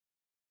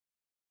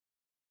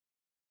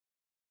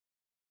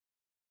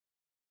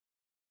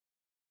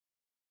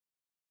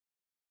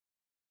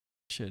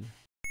Should.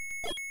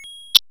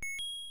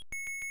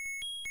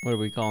 What are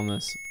we calling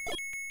this?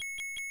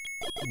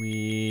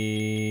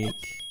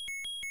 Week.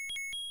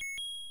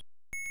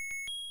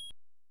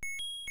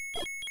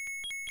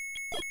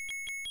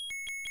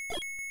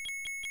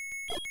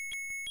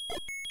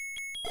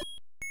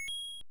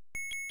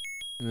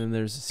 And then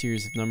there's a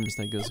series of numbers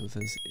that goes with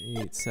this.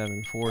 8,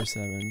 7, 4,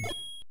 7.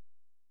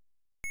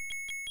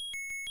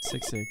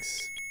 6,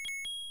 6.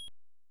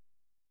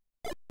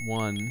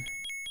 1,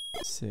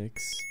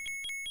 6,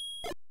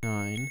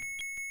 9,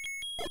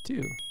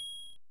 2.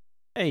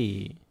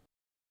 Hey!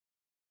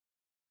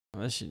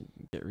 Well, that should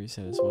get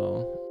reset as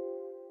well.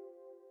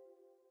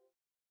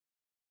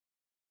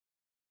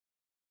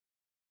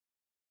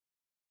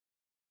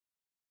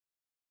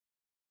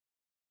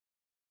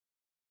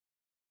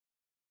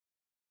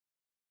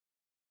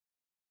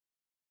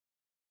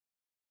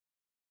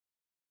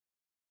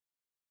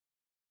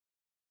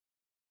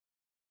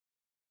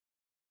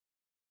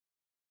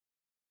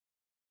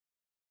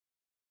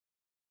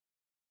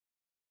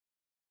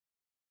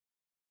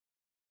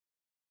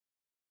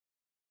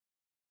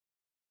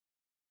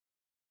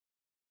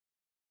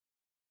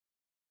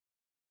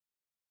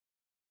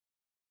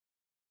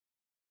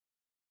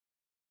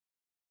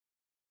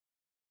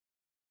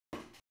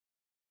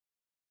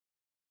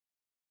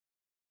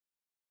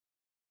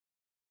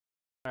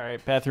 All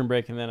right, bathroom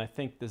break, and then I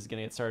think this is going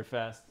to get started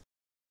fast.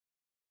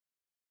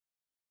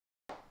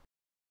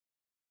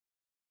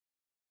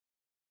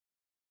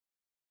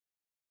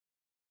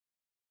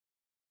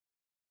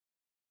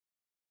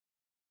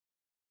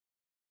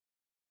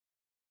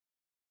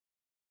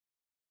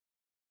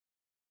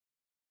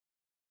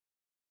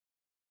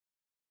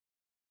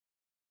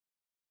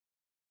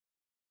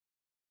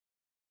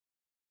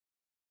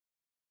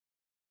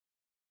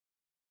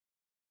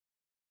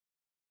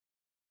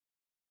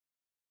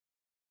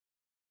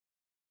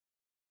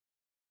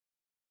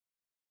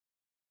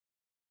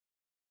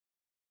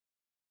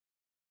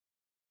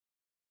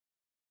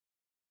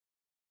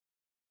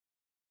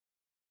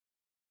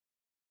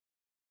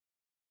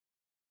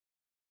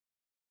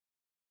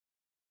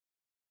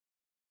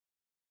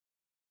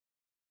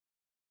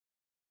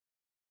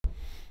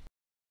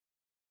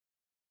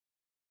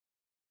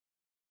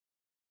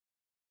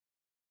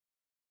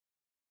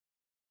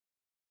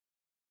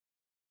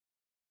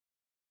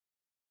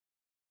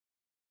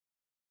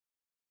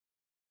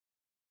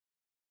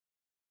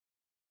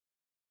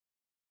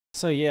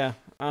 So yeah,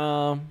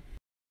 I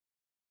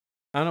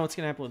don't know what's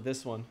gonna happen with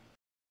this one.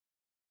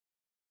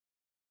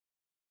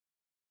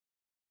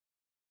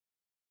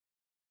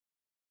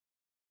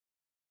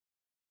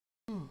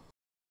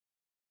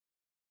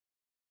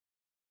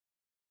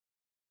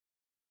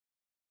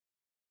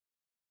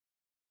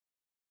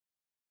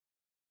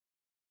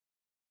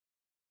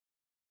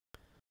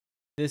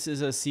 This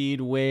is a seed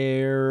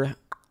where,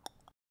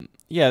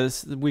 yeah,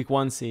 this is week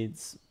 1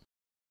 seeds.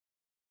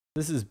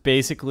 This is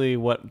basically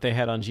what they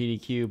had on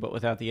GDQ, but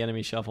without the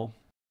enemy shuffle.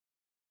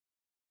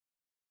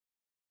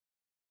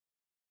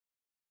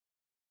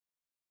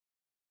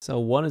 So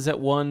 1 is at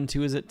 1,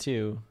 2 is at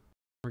 2.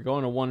 We're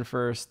going to 1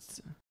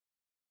 first.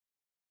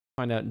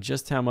 Find out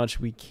just how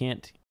much we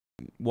can't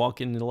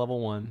walk into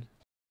level 1.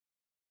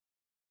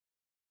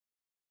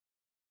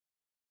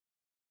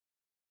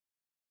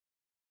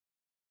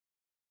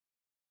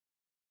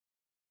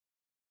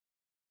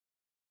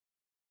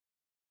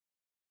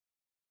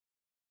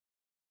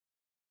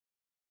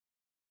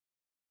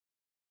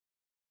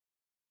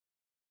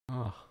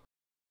 Oh.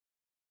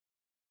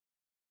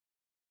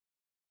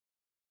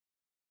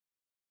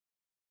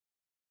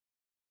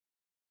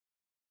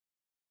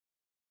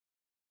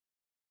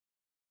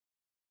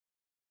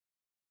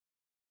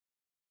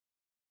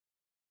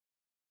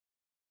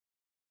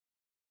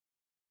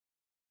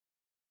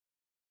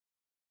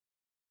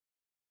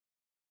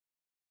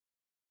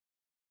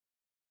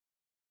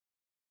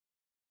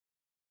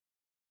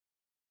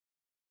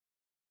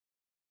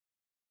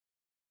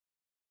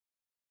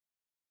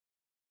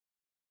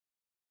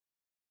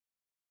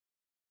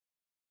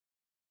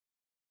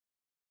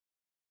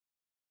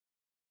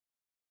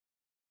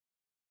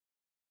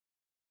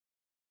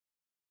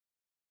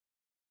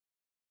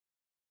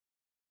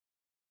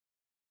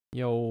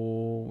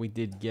 Yo, we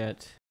did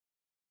get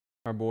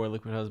our boy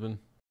Liquid Husband.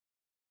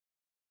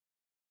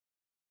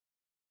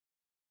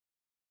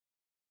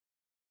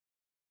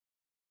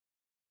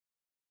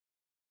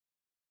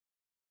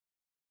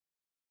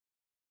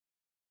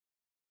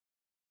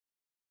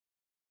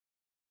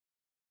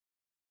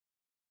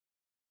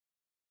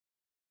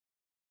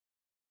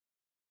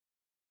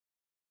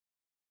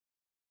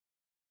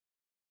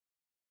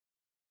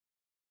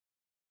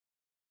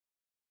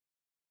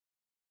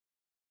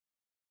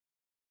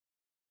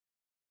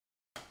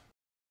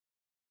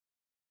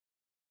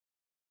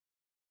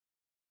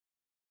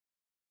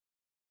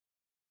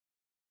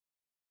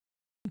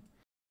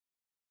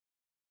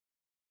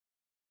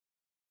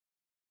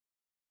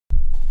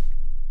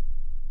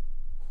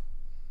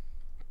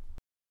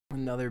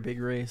 Another big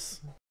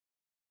race.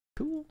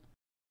 Cool.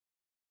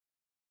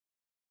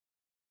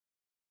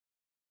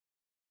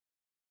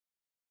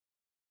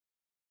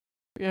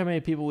 Look how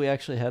many people we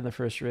actually had in the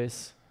first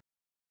race.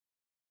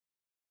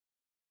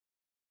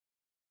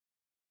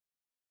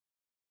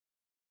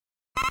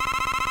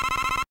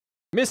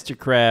 Mr.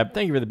 Crab,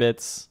 thank you for the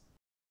bits.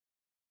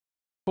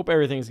 Hope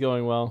everything's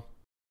going well.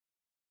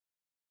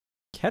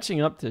 Catching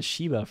up to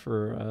Shiba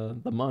for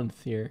the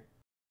month here.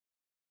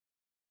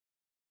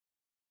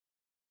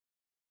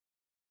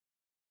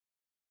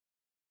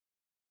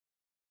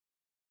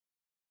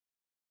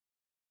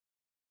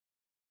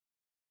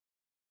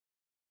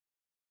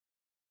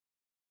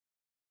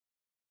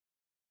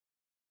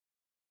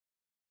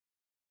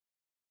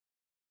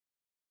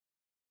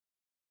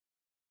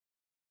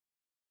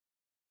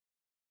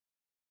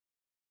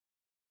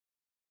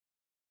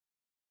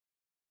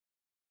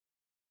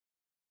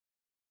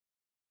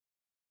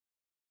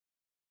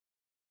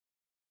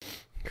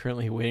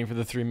 Currently waiting for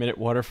the 3-minute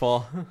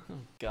waterfall. Oh,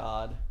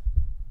 God.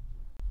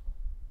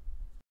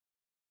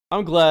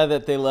 I'm glad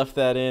that they left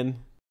that in.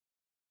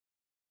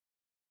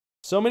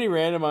 So many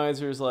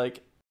randomizers,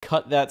 like,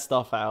 cut that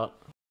stuff out.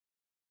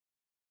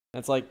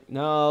 It's like,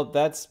 no,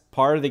 that's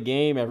part of the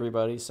game,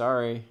 everybody.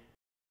 Sorry.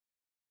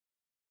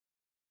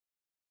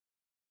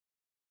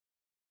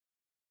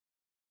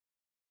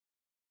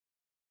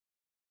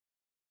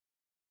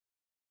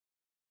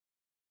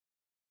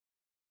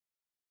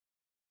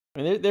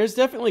 I mean, there's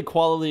definitely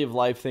quality of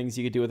life things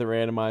you could do with a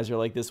randomizer,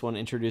 like this one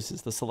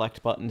introduces the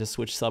select button to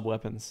switch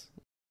sub-weapons.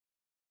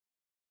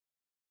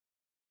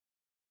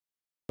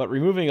 But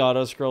removing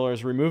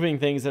auto-scrollers, removing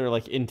things that are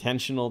like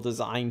intentional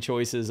design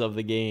choices of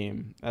the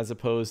game, as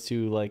opposed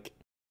to like,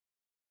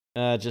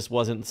 just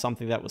wasn't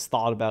something that was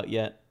thought about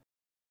yet.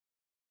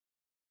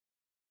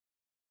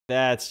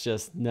 That's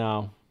just,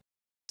 no.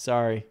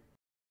 Sorry.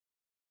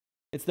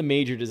 It's the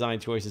major design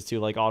choices too,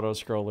 like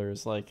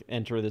auto-scrollers, like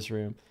enter this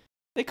room.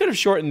 They could have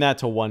shortened that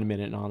to 1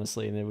 minute,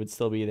 honestly, and it would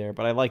still be there.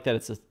 But I like that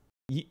it's a...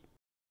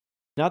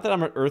 Not that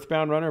I'm an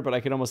Earthbound runner, but I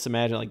could almost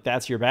imagine, like,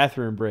 that's your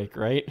bathroom break,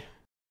 right?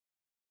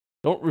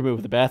 Don't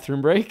remove the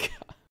bathroom break.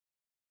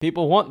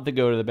 People want to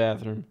go to the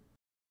bathroom.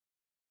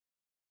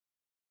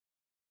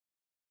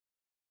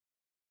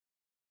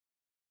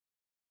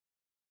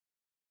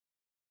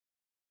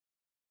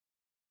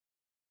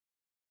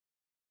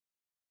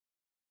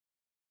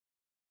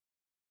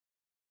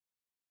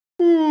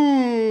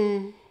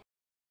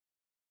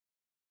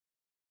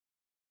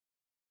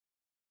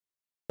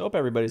 Hope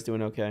everybody's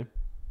doing okay.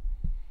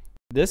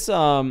 This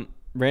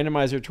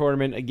randomizer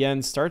tournament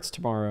again starts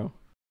tomorrow.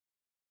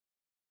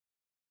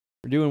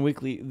 We're doing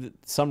weekly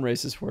some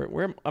races for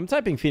it. I'm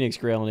typing Phoenix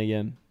Graylin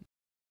again.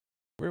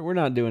 We're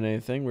not doing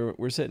anything.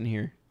 We're sitting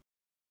here.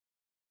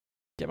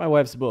 Get my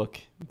wife's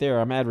book. There,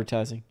 I'm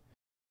advertising.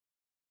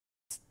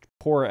 It's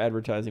poor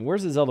advertising.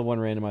 Where's the Zelda 1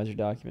 randomizer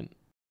document?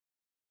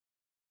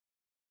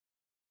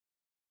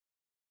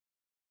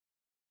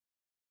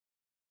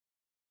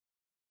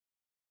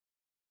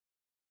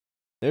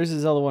 There's the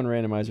Zelda 1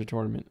 randomizer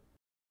tournament.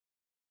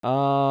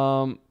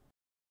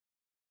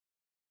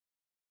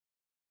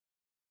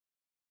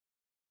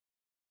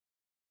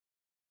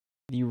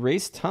 The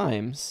race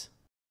times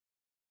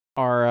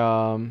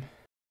are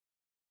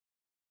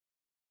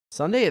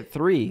Sunday at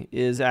 3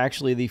 is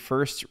actually the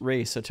first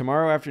race. So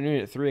tomorrow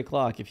afternoon at 3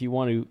 o'clock, if you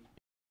want to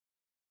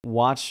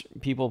watch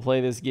people play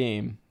this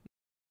game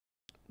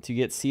to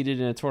get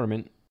seated in a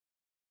tournament.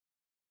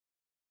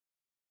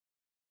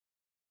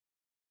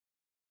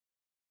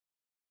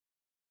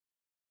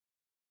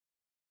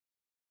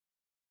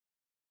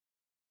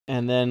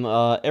 And then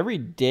every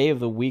day of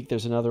the week,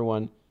 there's another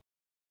one.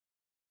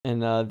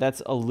 And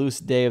that's a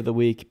loose day of the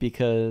week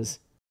because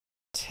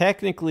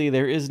technically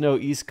there is no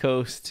East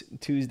Coast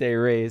Tuesday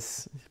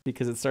race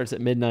because it starts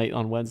at midnight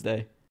on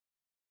Wednesday.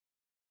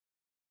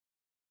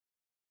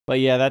 But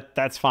yeah,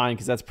 that's fine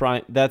because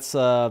that's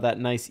that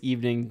nice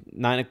evening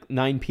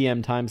 9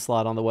 p.m. time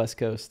slot on the West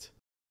Coast.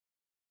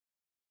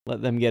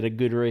 Let them get a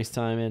good race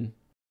time in.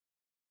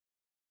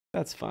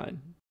 That's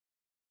fine.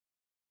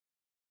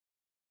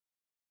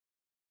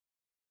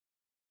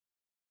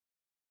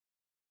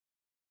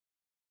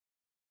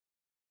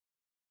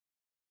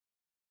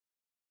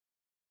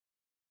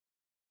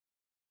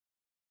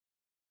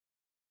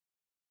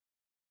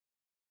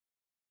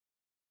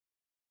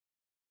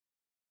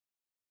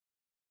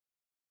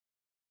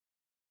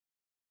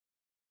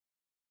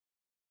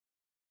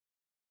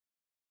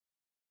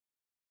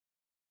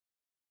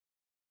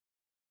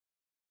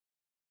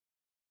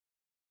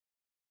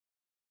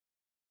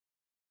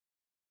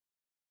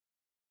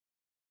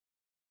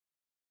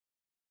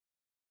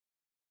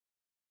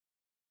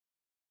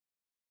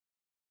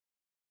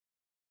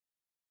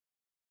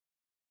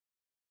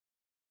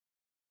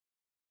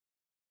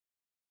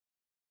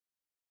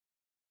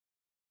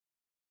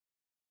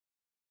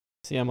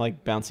 See, I'm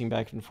like bouncing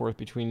back and forth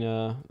between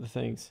the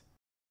things.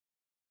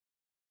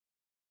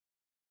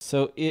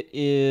 So it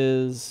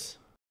is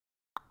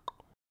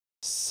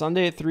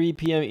Sunday at 3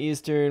 p.m.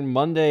 Eastern,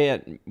 Monday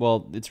at,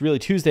 well, it's really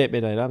Tuesday at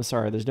midnight. I'm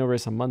sorry, there's no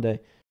race on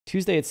Monday.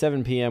 Tuesday at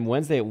 7 p.m.,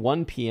 Wednesday at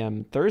 1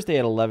 p.m., Thursday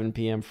at 11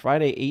 p.m.,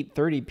 Friday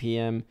 8:30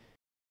 p.m.,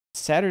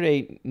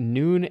 Saturday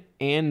noon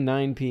and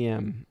 9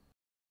 p.m.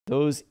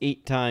 Those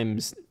 8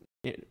 times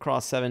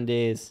across 7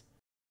 days.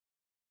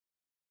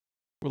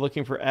 We're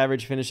looking for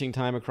average finishing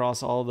time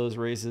across all of those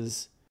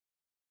races.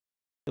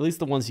 At least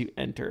the ones you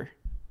enter.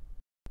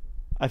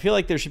 I feel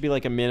like there should be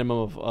like a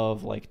minimum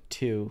of like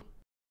 2.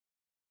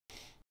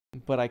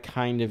 But I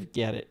kind of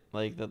get it.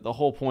 Like the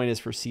whole point is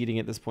for seeding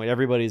at this point.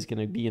 Everybody's going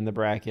to be in the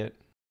bracket.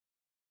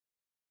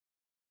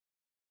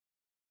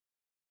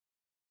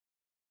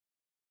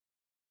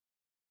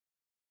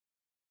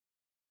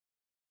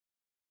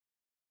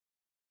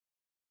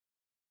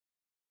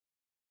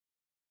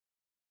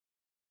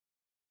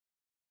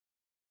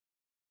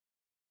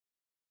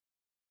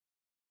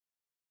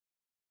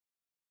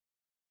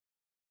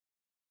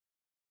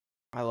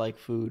 I like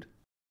food.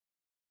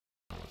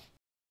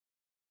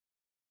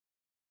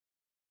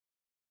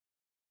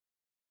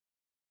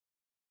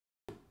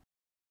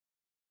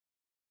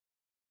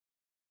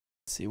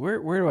 Let's see, where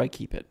do I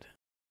keep it?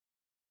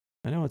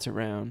 I know it's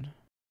around.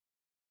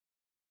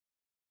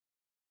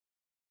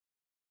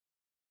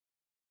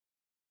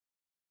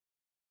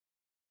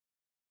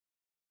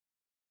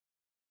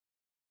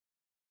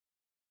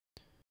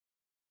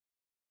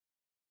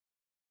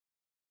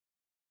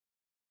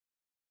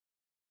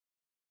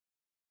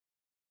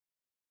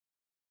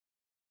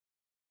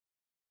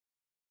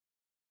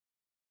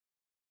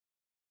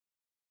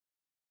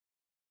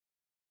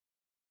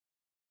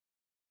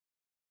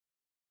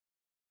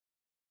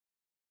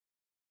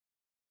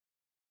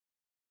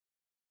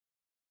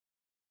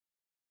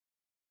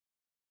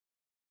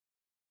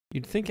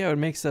 You'd think I would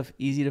make stuff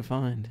easy to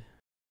find.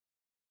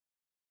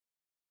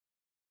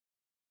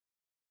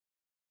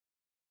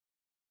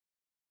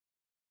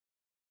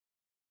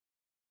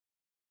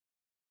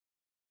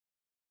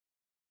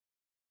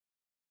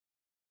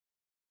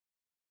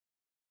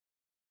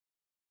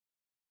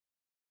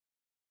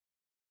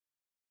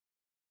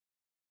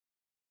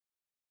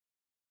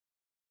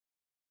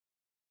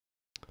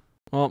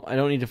 Well, I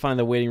don't need to find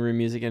the waiting room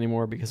music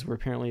anymore because we're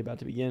apparently about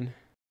to begin.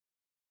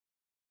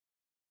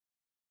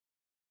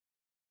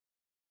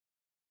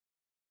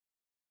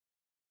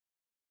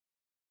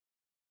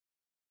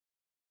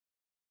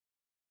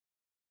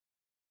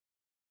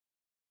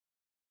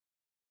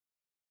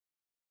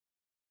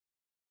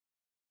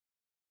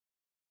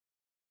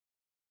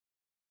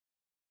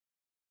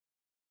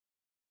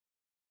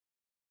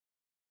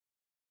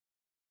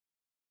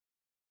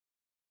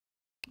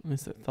 At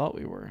least I thought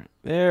we were.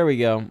 There we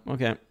go.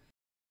 Okay.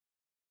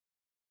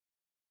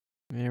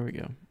 There we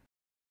go.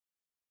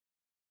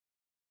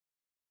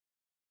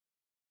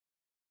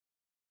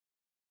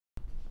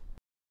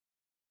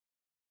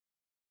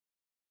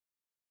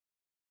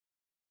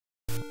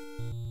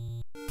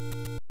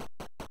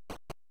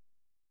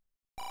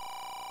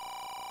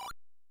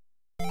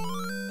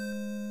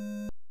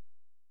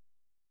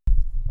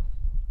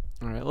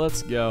 All right,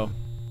 let's go.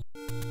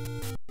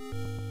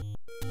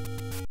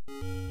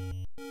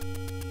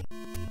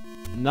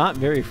 Not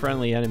very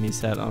friendly enemy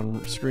set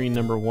on screen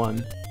number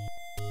 1.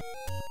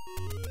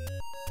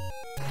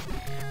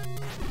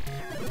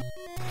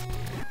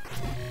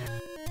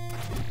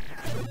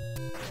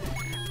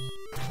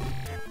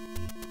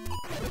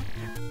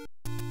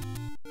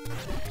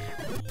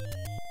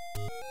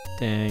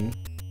 Dang.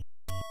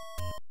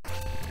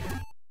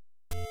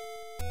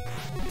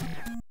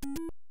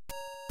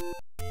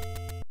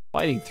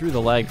 Fighting through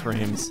the lag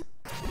frames.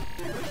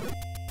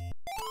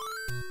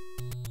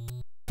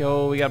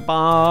 Yo, we got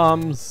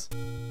bombs.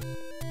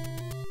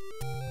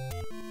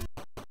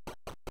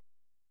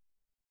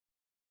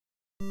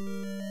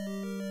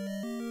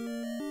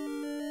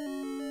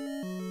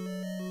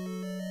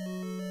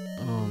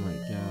 Oh my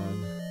god.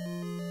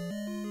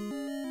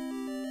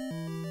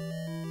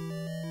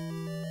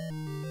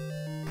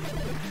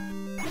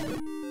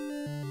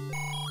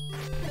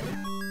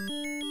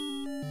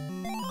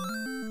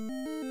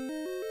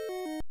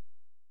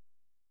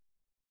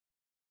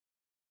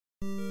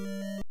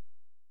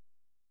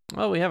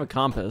 Oh, we have a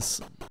compass.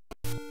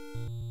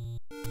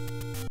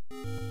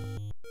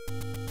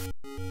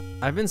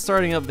 I've been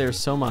starting up there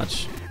so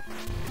much.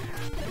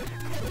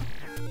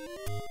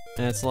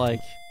 And it's like,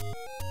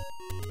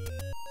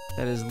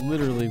 that is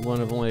literally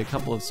one of only a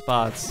couple of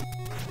spots.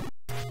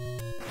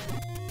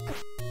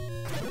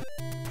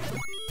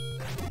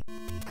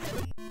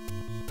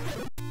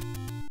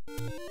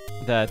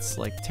 That's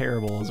like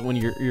terrible, is when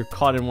you're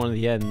caught in one of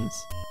the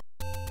ends.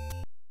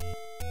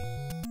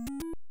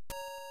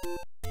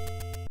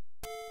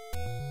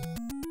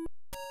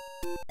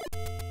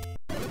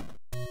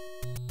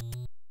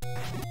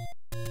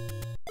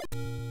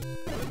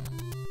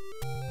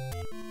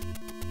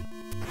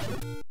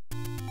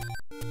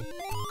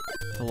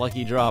 A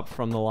lucky drop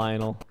from the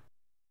Lionel.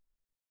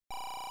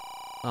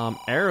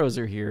 Arrows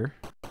are here.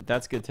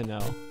 That's good to know.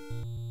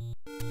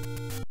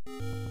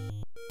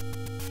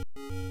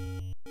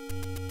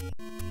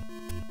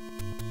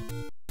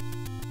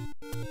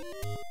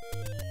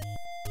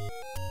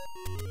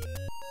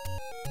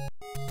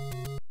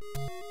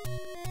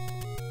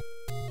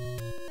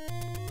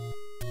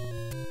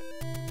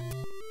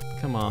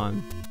 Come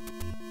on.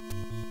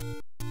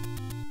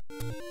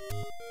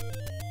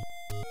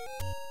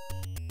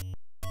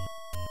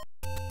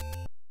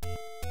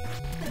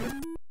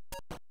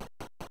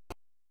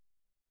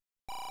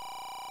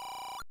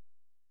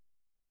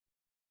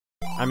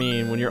 I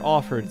mean, when you're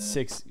offered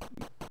six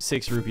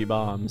rupee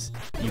bombs,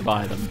 you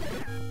buy them.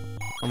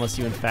 Unless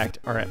you in fact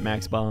are at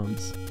max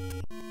bombs.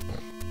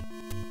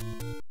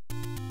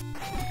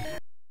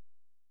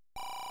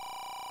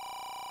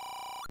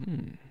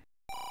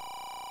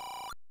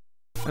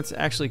 That's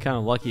actually kind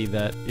of lucky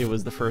that it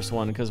was the first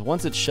one, because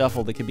once it's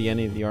shuffled, it could be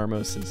any of the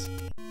Armoses.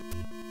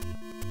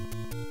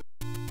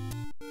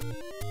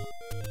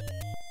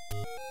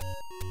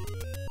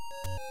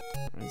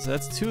 Alright, so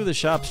that's 2 of the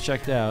shops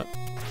checked out.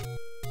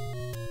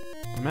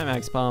 I'm at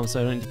max bomb, so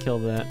I don't need to kill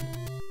that.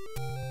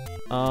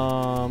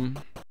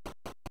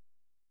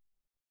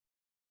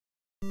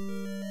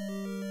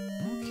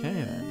 Okay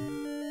then.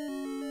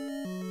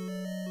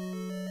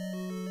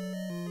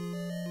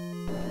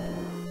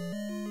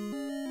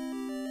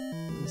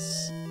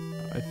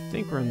 I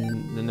think we're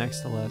in the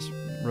next to last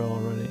row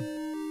already.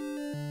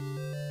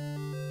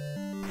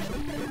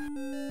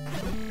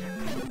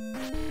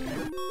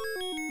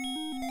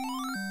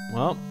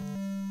 Well,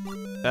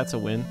 that's a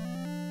win.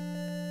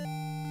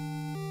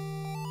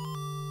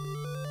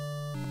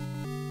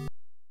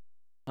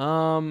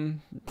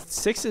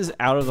 Six is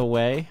out of the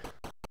way.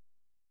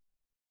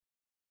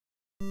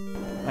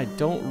 I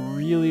don't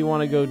really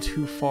want to go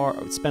too far,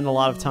 spend a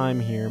lot of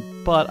time here,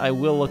 but I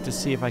will look to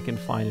see if I can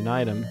find an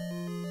item.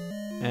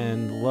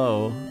 And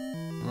low.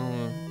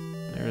 Oh,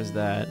 there's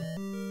that.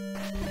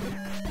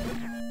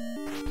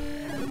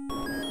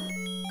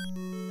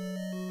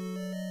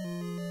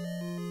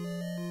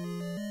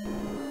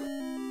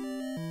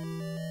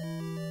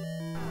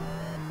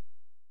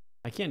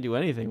 I can't do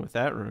anything with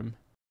that room.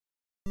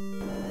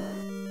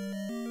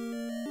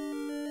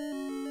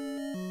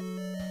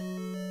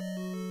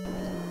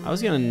 I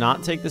was gonna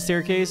not take the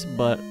staircase,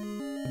 but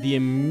the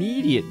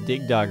immediate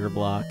dig dogger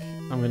block,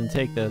 I'm gonna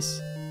take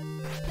this.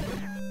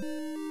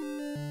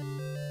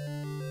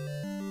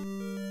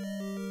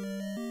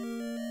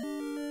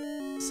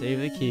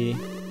 Save the key.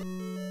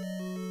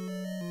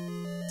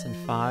 It's in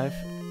 5.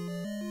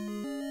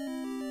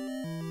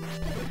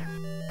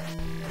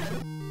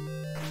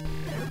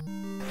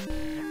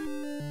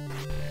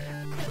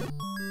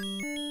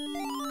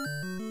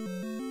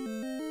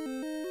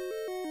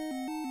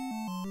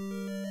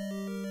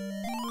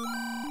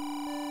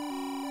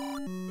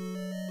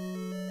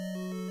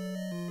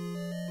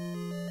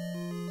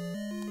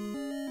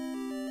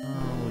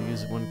 We'll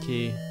use 1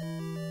 key.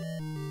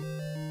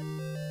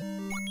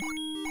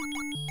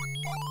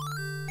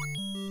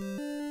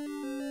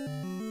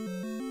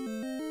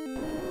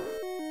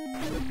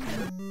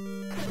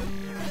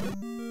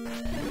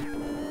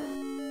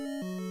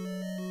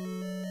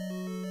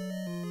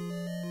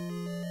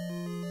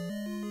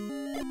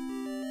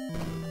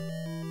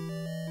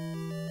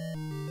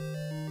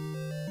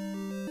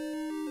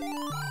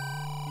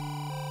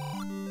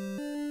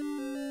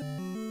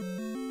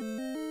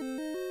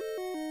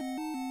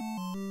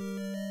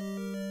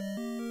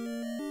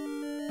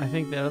 I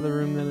think that other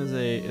room then is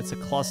it's a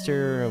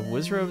cluster of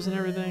Wizrobes and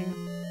everything.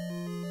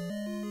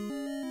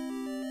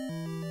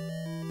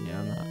 Yeah,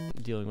 I'm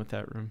not dealing with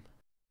that room.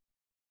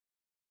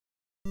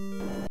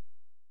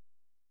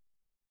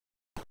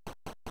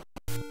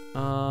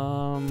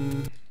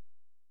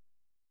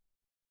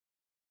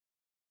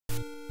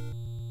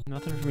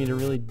 Nothing for me to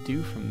really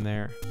do from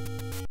there.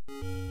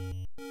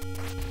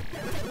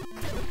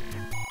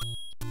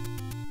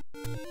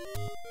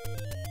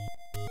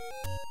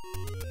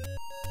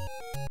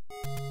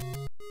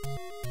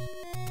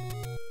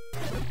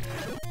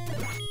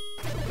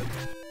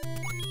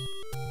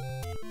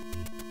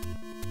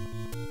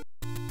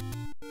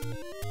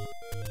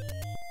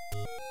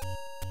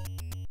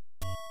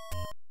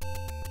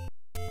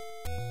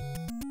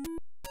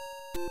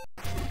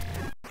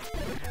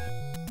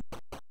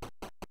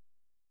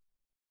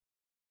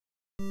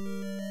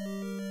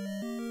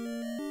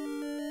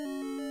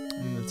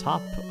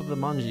 Top of the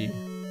manji.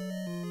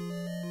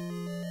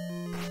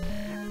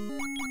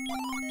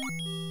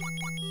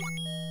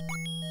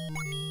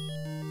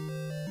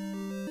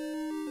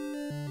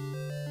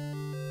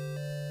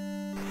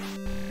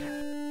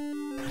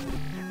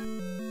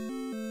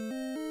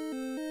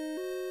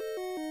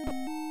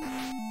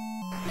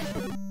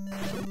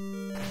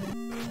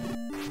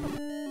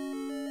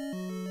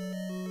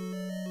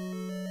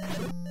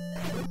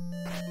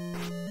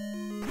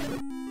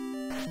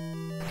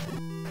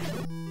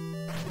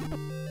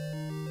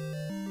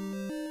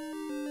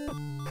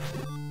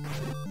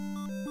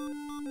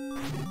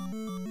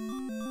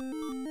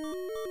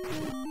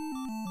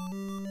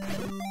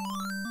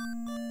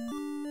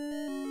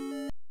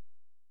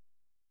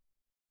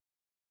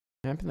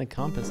 Mapping the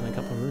compass in a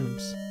couple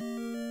rooms.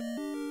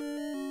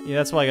 Yeah,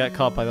 that's why I got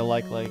caught by the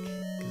like,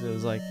 because it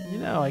was like, you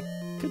know, I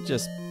could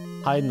just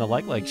hide in the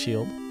like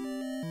shield.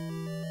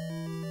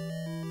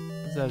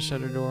 Is that a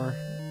shutter door?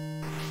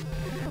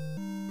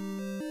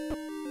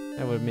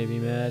 That would have made me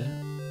mad.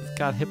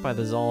 Got hit by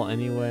the Zal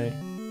anyway.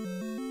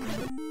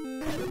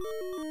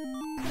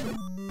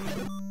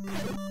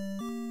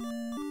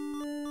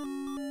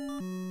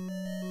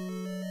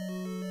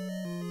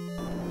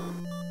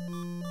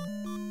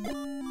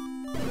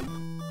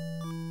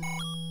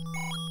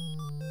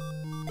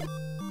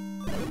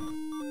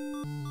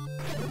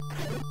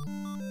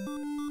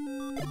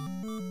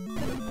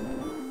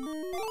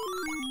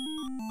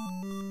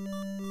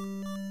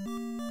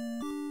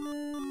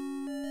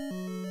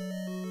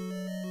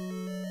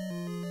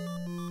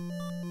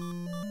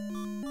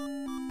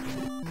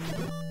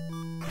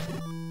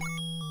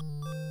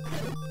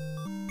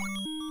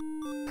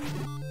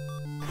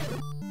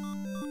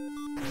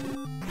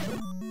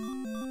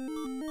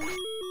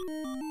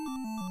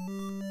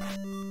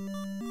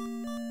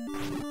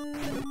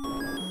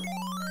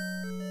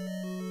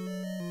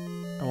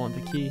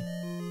 want the key.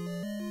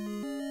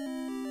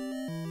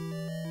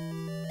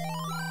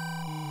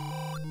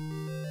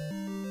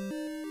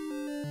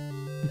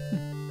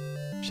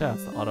 Shout out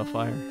to the auto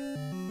fire.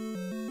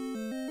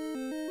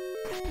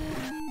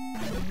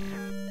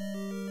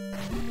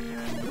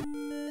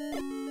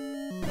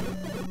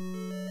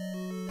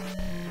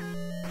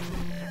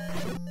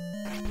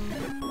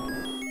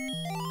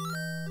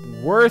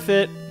 Worth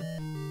it.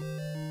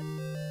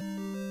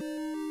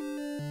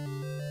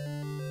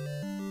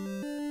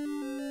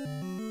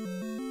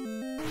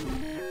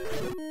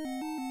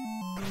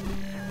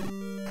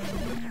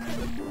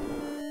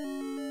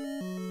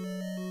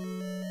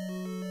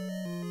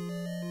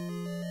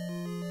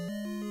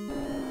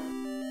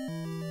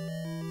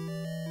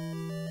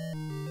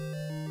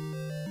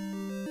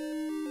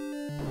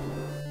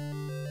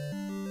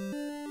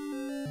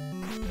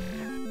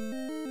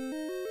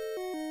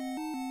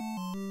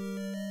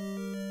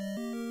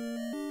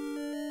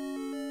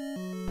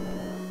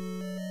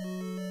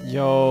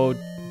 Yo,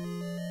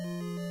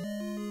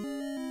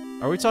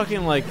 are we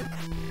talking like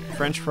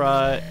French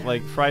fry,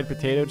 like fried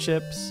potato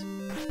chips?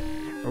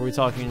 Or are we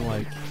talking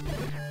like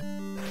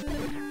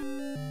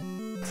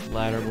it's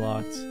ladder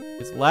blocked?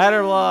 It's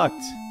ladder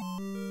blocked.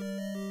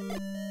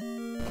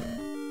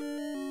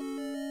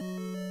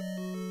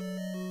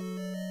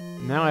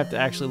 Now I have to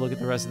actually look at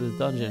the rest of this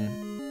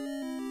dungeon.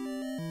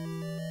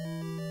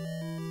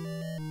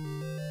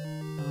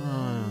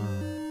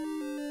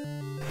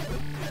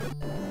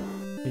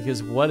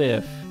 Because what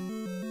if...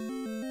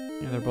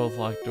 Yeah, they're both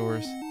locked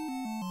doors.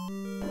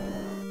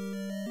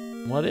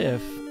 What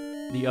if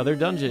the other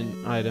dungeon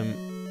item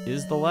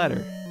is the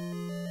ladder?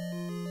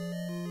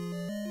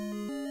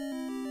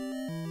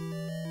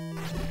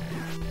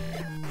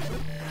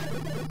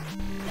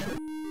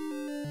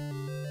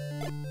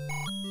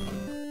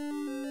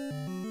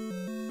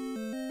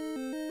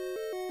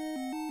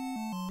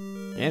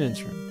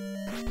 Ganon's room.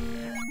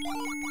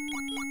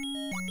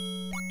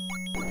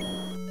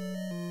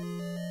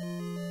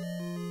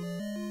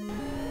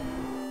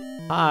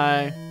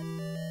 Hi.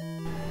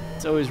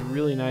 It's always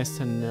really nice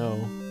to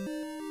know.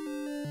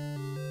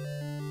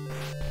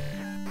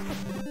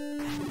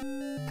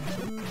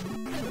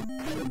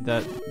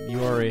 That you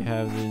already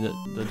have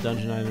the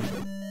dungeon item,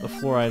 the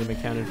floor item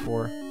accounted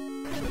for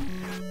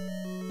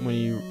when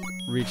you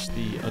reach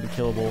the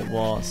unkillable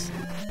boss.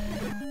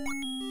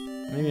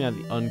 Maybe not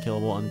the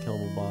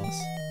unkillable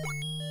boss.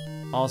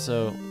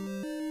 Also,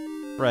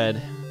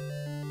 Fred.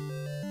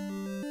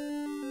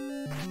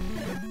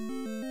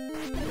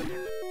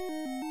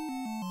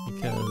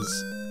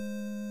 Because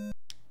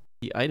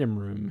the item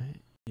room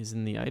is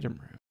in the item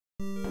room.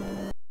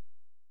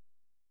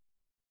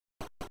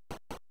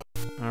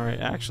 Alright,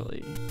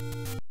 actually.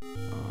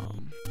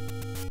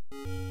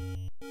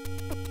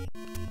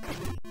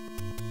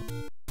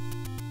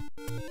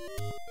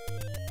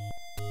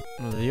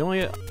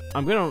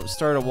 I'm gonna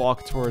start a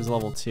walk towards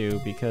level 2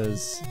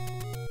 because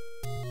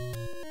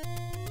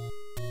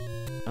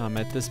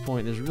at this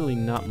point there's really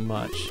not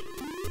much.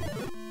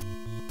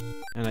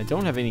 And I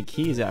don't have any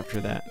keys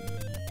after that.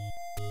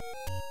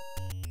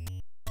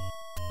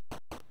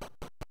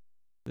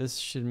 This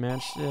should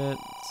match it.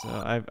 So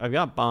I've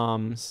got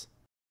bombs.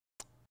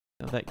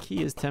 Now that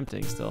key is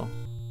tempting still.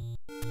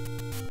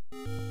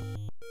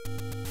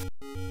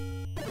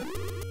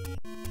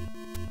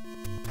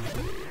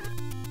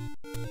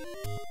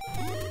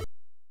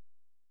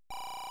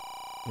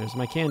 There's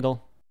my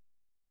candle.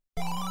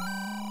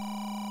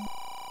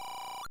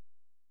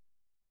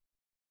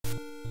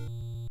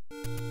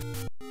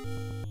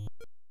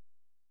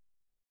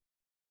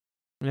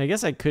 I mean, I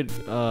guess I could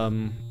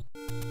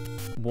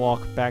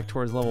walk back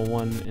towards level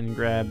 1 and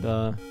grab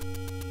I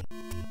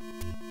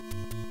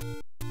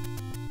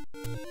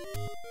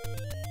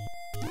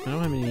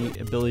don't have any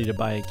ability to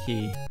buy a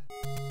key.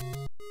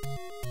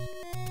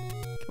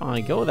 Come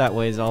on, go that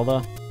way,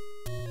 Zelda.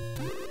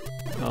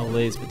 Oh,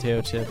 Lay's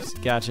potato chips.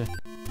 Gotcha.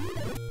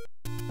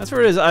 That's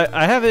where it is.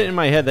 I have it in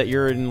my head that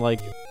you're in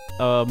like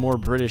a more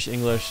British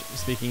English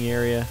speaking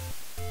area.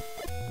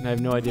 And I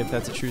have no idea if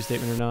that's a true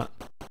statement or not.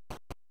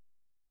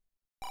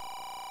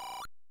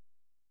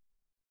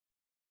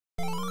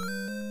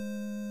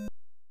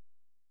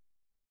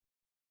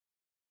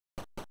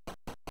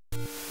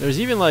 There's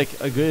even like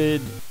a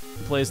good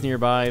place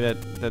nearby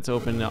that's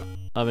open up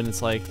and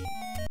it's like,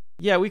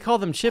 yeah, we call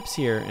them chips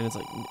here, and it's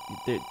like,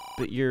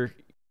 but you're,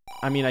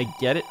 I mean, I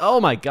get it. Oh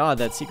my god,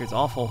 that secret's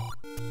awful.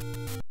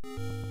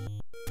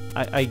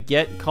 I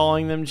get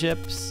calling them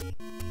chips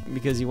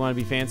because you want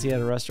to be fancy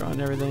at a restaurant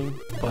and everything,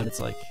 but it's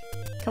like,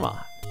 come on.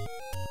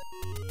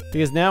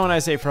 Because now when I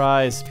say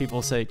fries,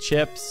 people say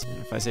chips, and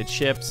if I say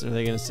chips, are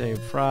they gonna say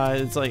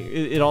fries? It's like,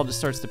 it all just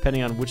starts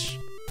depending on which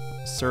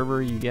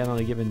server you get on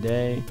a given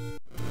day.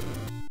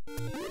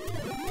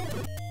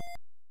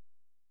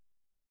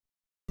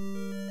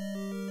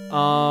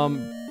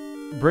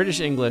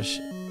 British English,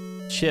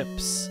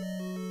 chips.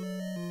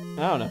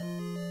 I don't know.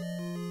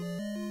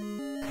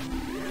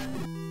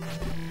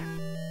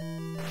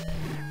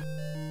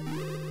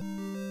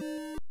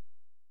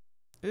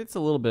 It's a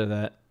little bit of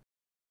that.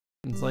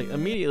 It's like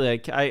immediately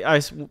I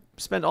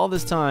spent all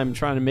this time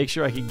trying to make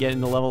sure I could get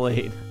into level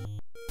 8.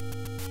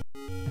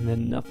 And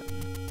then nothing.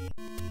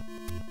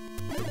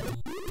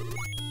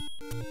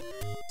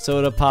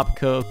 Soda, pop,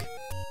 Coke.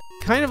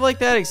 Kind of like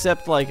that,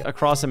 except like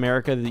across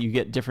America that you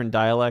get different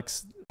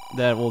dialects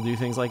that will do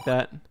things like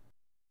that.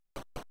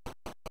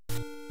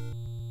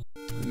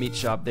 The meat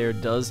shop there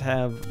does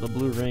have the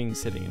blue ring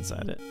sitting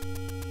inside it.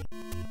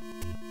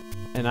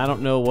 And I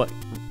don't know what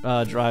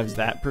drives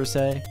that per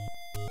se.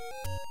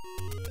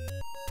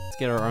 Let's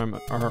get our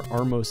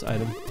Armos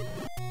item.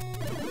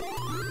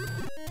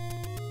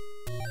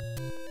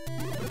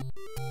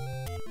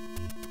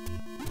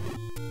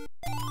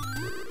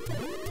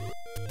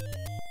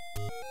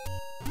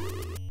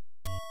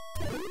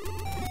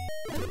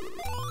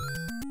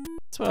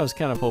 That's what I was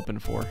kind of hoping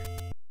for.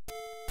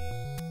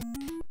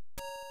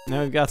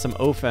 Now we've got some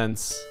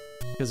offense,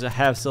 because I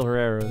have silver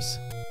arrows.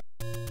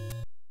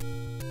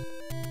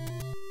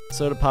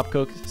 Soda, pop,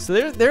 Coke.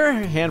 So there are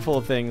a handful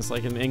of things,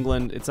 like in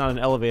England, it's not an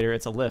elevator,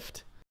 it's a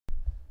lift.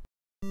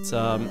 It's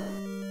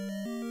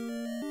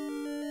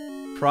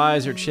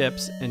fries or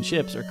chips, and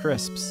chips or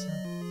crisps.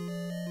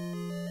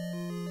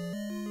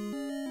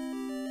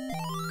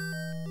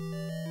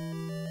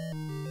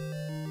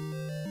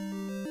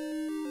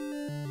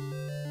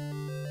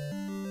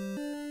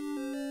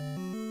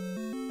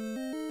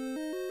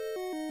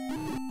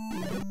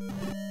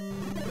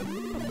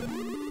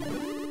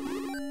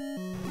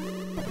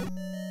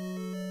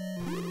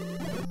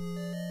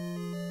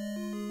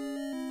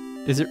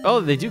 Is it? Oh,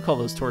 they do call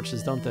those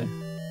torches, don't they?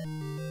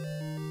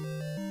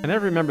 I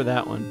never remember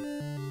that one.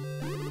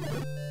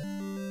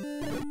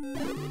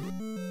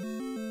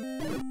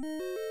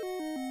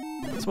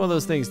 It's one of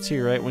those things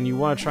too, right? When you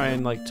want to try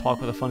and like talk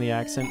with a funny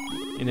accent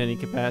in any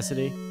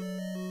capacity,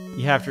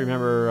 you have to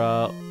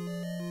remember.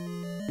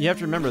 You have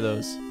to remember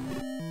those.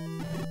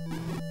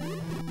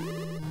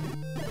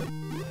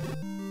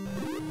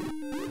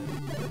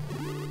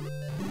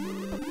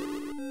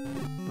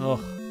 Ugh.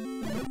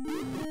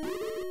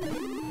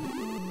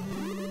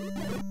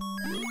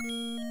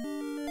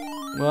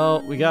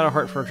 Well, we got a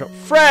heart for a trouble.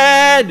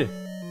 Fred!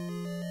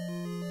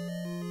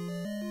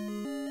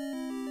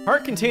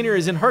 Heart container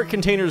is in heart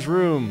container's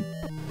room.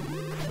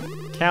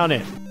 Count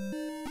it.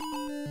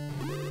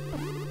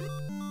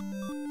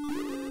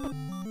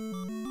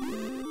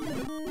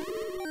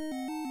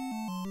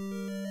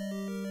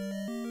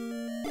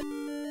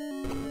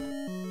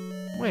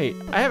 Wait,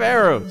 I have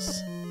arrows.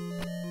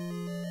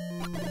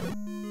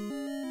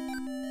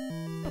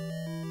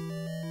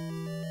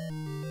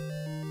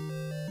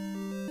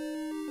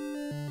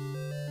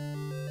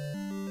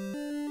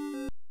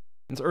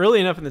 It's early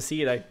enough in the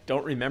seed, I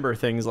don't remember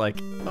things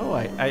like, oh,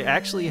 I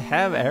actually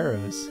have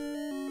arrows.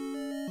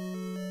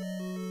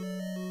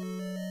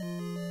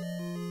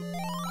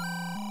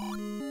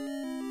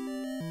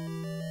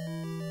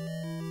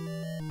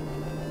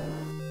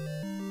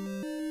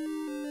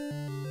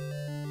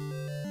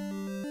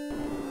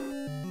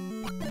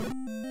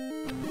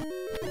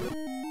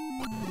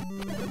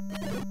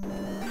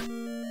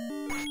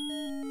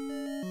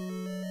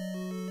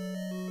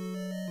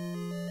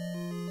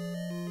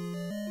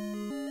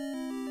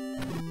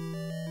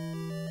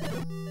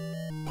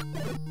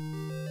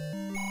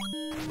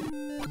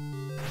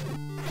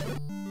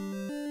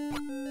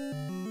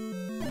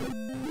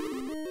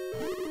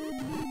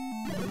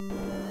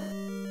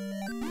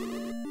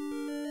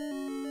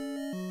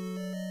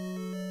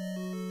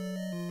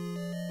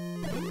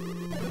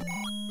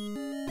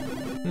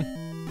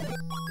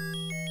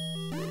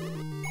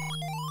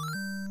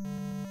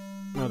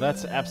 No,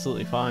 that's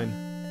absolutely fine.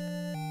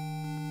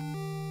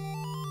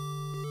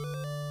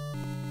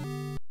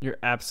 You're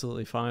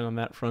absolutely fine on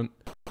that front.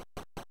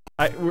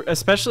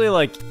 Especially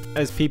like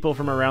as people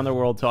from around the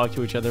world talk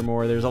to each other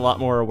more, there's a lot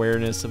more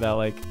awareness about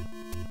like,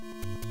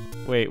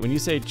 wait, when you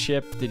say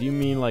chip, did you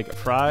mean like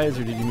fries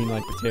or did you mean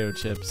like potato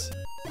chips?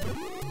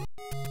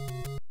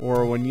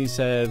 Or when you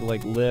said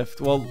like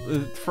lift, well,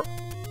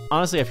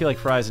 honestly, I feel like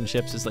fries and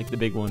chips is like the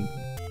big one,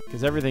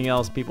 because everything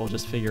else people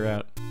just figure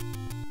out.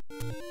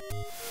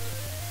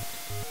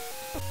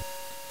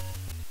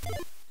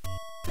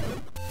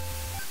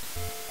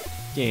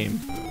 Game.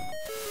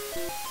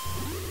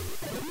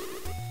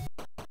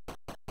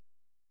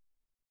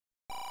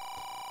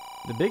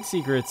 The big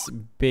secret's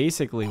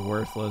basically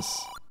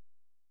worthless.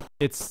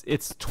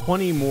 It's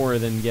 20 more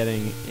than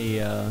getting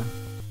a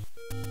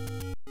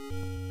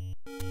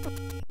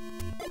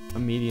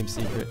medium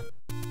secret.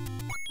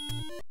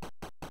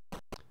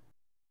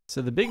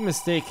 So the big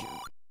mistake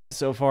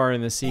so far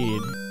in the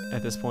seed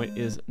at this point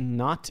is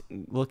not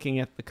looking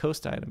at the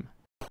coast item.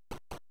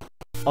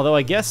 Although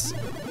I guess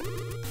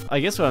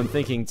what I'm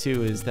thinking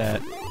too is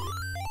that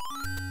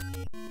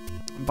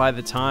by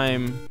the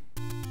time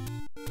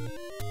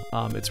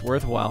it's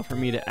worthwhile for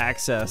me to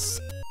access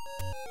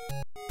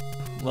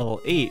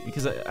level 8,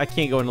 because I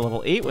can't go into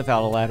level 8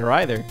 without a ladder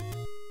either.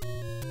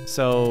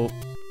 So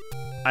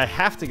I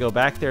have to go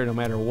back there no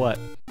matter what.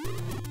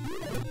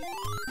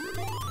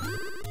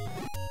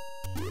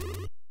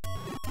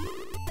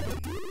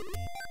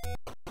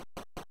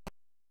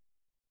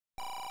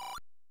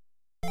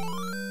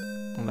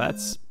 Well,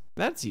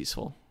 that's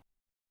useful.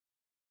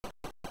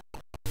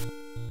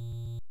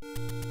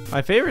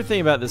 My favorite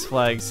thing about this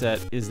flag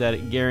set is that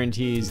it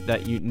guarantees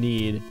that you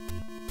need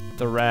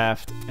the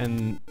raft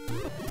and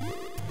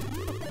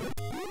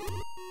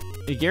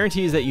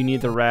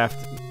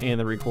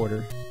the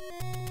recorder.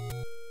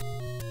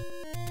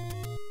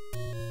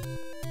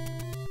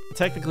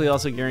 Technically, it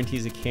also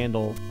guarantees a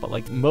candle, but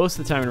like most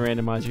of the time in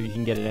randomizer, you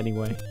can get it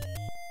anyway.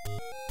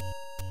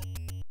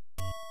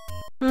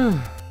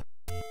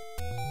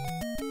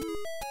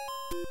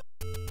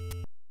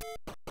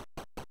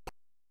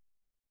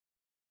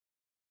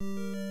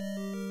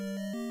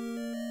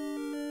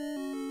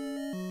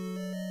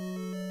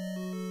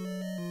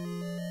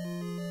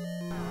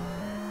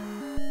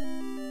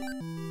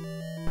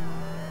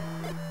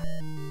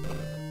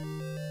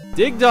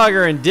 Dig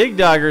Dogger in Dig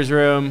Dogger's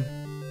room.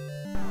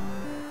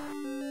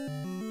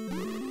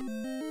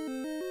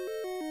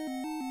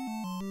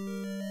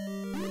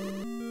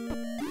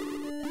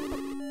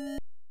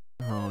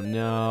 Oh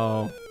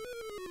no.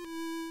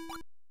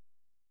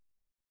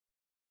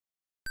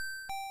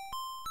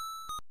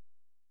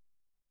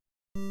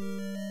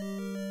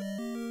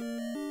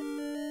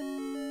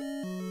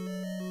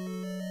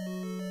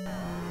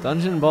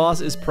 Dungeon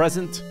boss is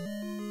present.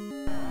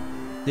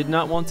 Did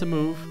not want to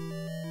move.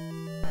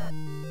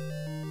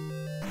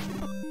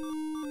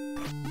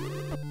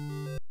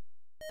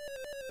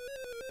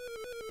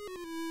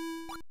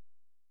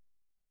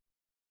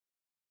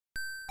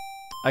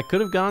 I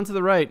could have gone to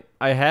the right.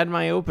 I had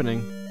my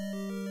opening.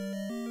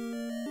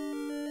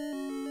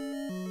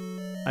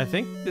 I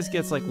think this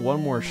gets like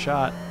one more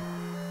shot,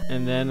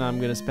 and then I'm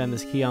gonna spend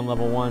this key on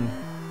level 1.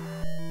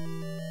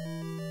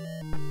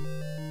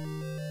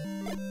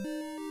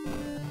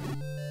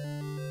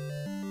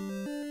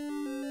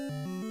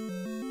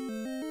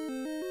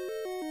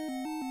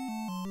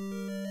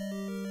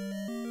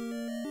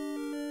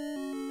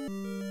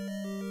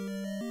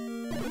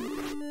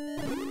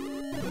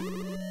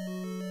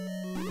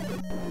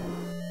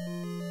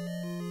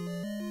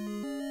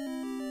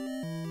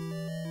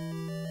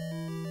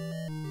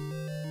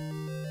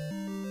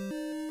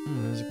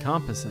 There's a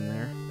compass in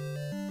there.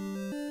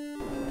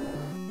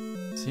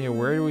 So yeah,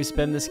 where do we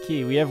spend this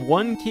key? We have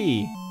 1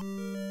 key.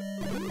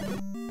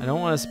 I don't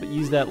want to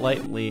use that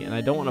lightly, and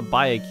I don't want to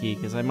buy a key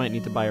because I might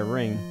need to buy a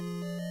ring.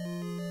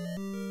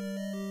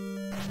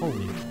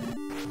 Holy.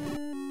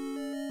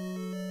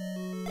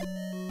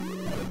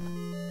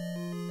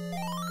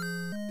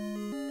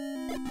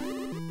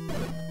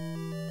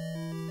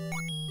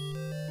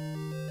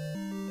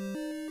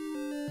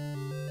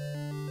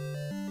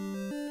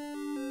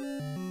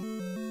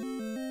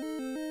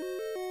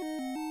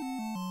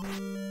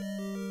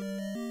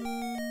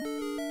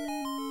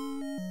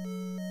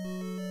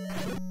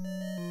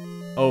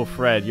 Oh,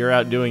 Fred, you're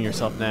outdoing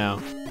yourself now.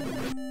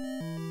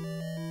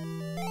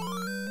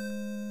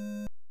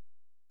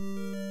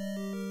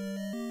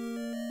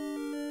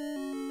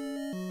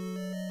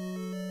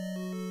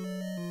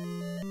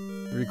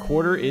 The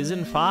recorder is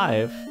in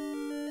 5.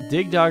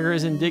 Dig Dogger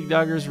is in Dig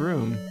Dogger's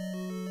room.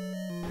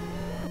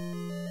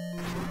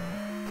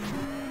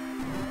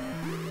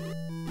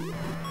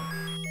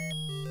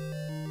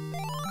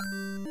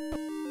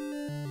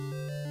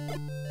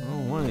 Oh,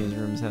 one of these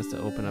rooms has to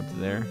open up to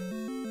there.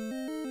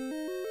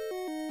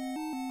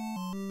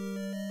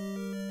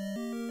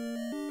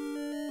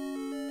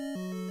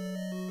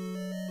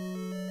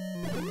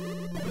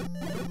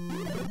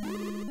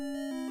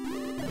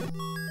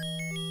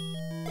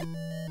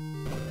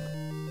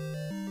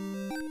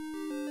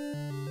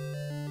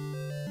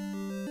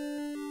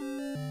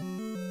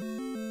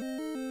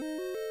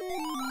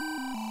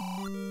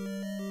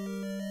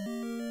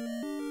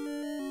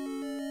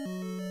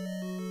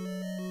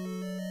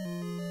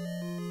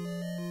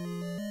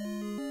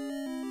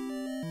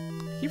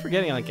 I keep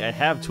forgetting, like, I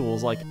have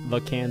tools like the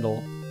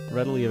candle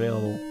readily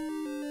available.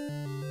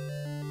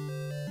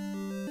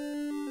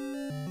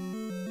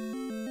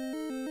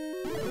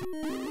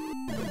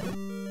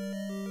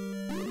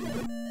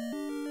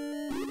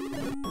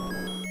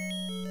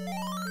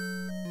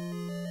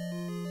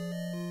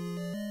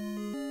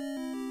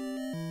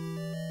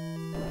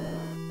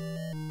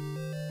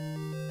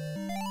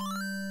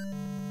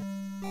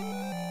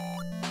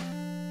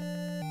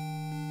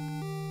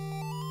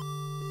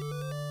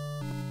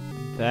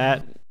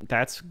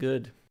 That's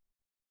good.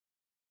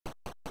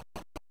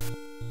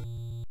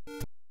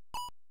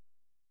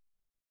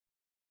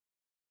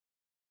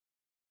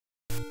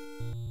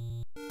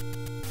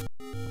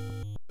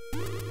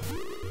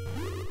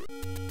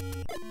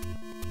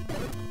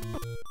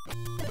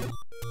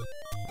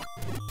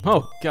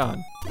 Oh, God.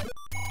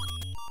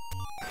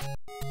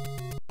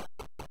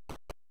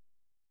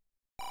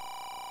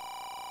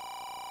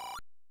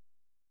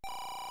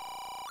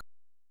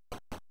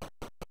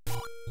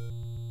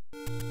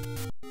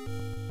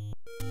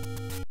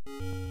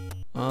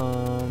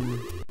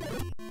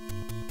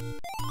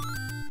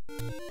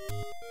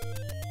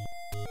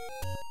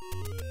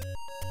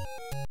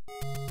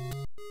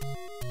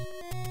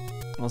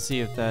 I'll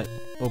see if that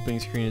opening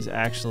screen is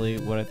actually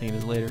what I think it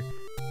is later.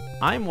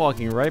 I'm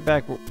walking right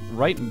by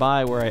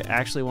where I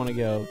actually want to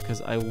go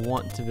because I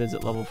want to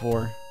visit level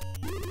 4.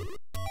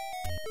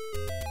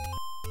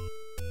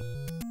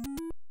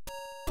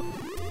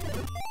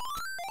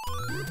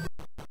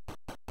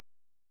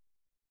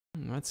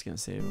 That's gonna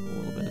save a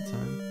little bit of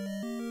time.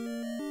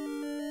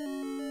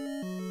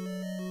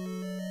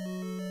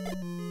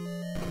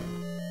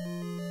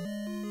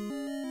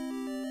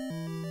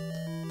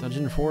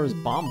 Dungeon 4 is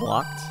bomb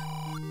blocked.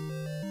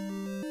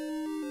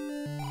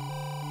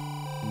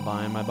 I'm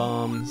buying my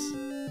bombs.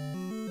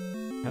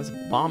 Has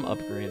a bomb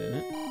upgrade in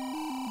it.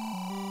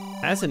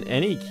 Has an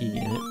any key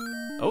in it.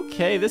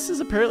 Okay, this is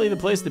apparently the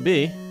place to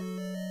be.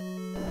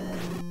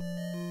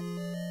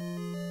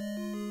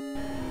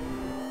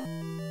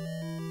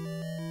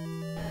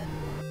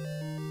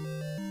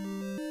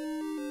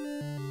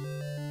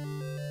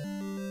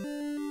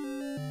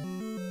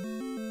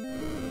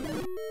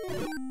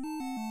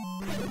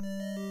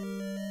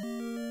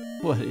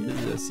 What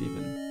is this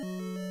even?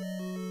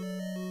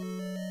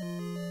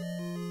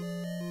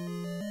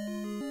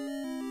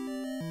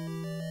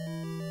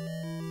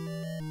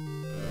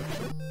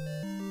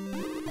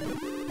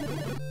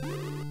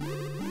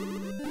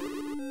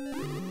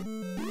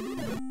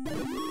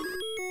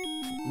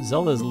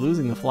 Zelda's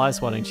losing the fly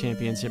swatting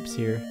championships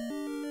here.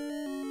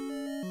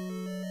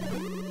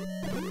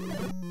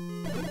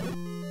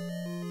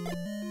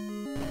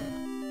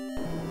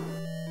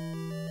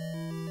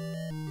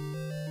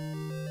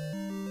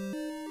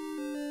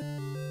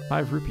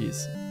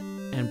 ₹5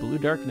 and blue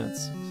dark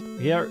nuts.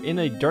 We are in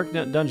a dark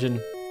nut dungeon.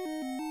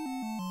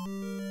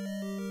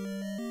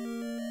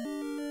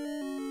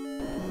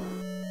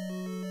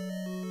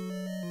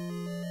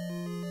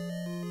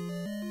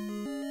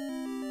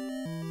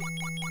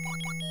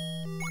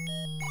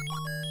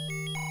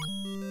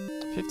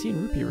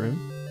 ₹15 room.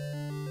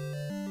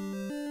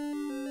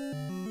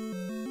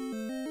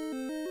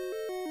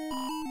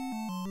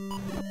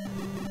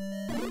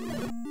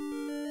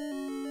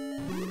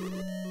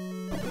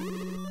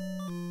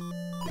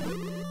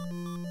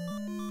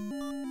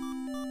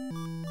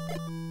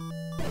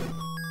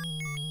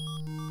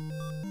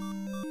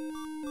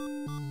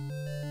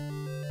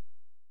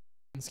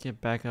 Let's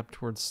get back up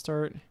towards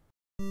start.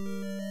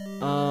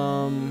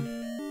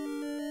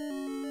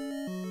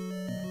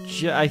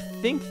 I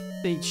think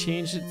they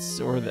changed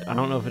it, or I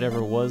don't know if it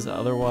ever was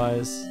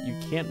otherwise. You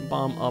can't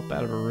bomb up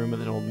out of a room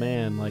with an old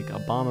man, like a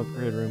bomb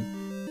upgrade room.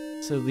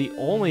 So the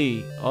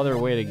only other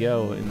way to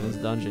go in this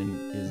dungeon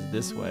is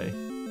this way.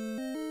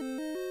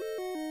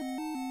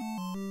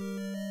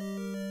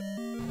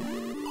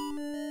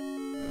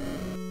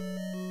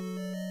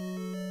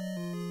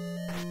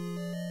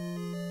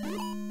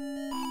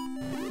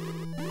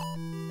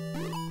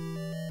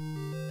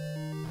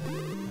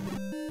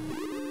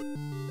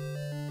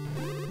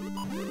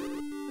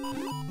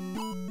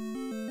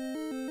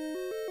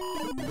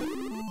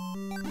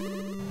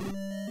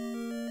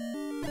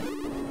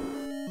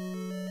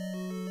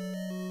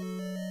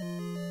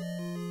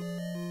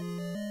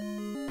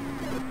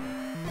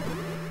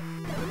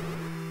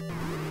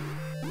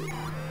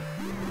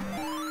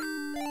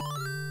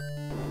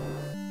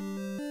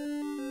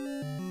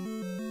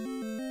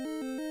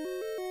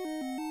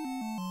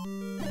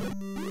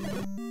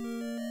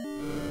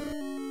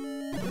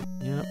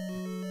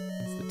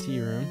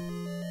 Room.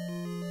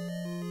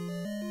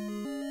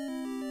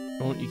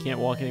 You can't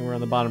walk anywhere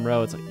on the bottom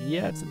row. It's like,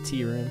 yeah, it's a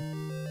tea room.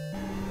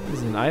 This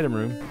is an item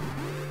room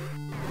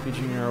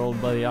featuring our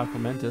old buddy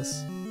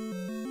Aquamentus.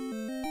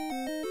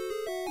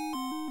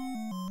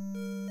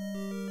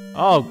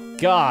 Oh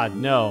God,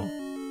 no.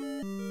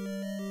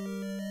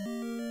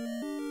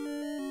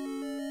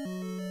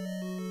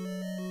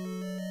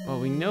 Well,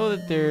 we know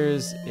that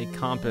there's a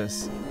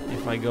compass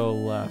if I go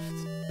left.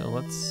 So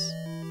let's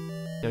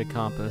get a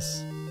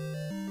compass.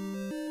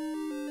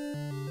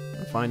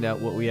 Find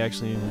out what we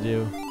actually need to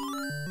do.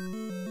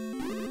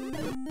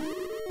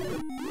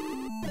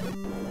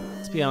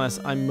 Let's be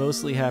honest, I'm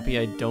mostly happy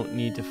I don't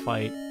need to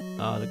fight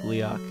the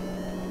Gleeok.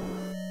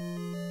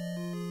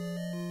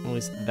 At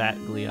least that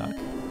Gleeok.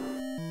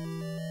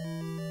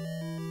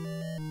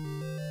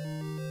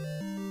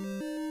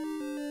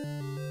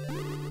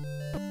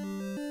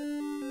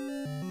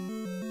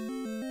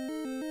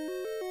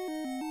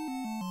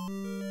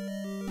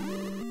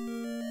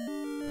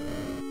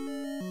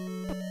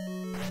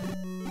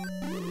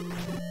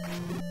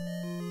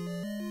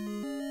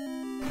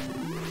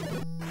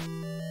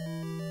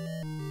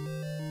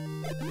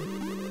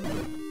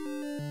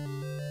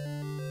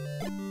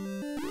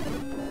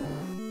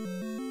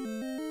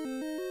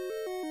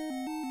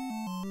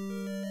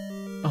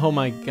 Oh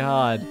my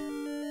God.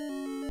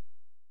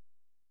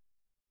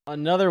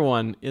 Another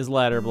one is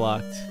ladder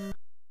blocked.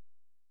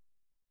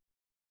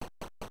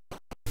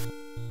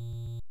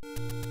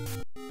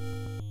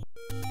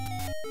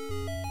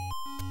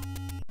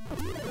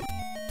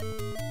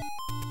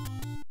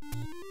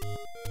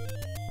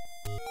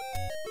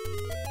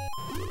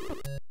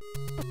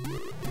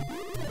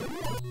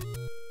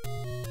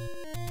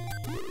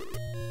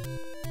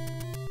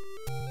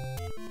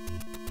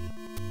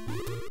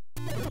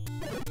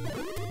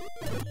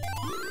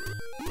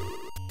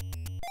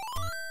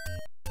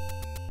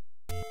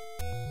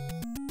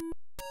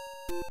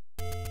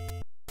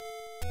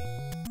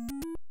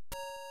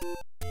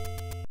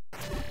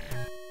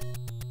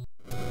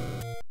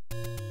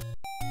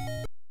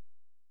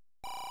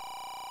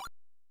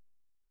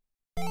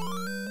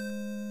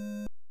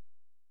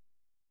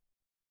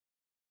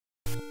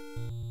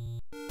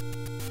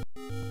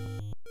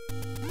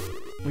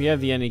 We have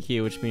the any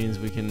key, which means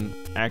we can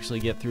actually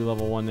get through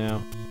level 1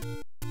 now.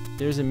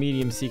 There's a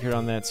medium secret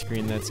on that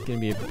screen that's going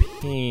to be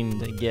a pain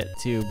to get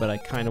to, but I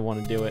kind of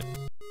want to do it.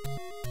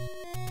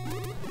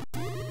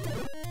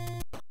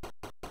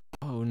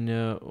 Oh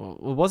no,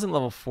 well, it wasn't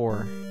level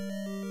 4.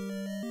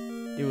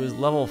 It was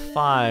level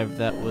 5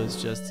 that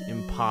was just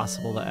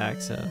impossible to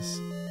access.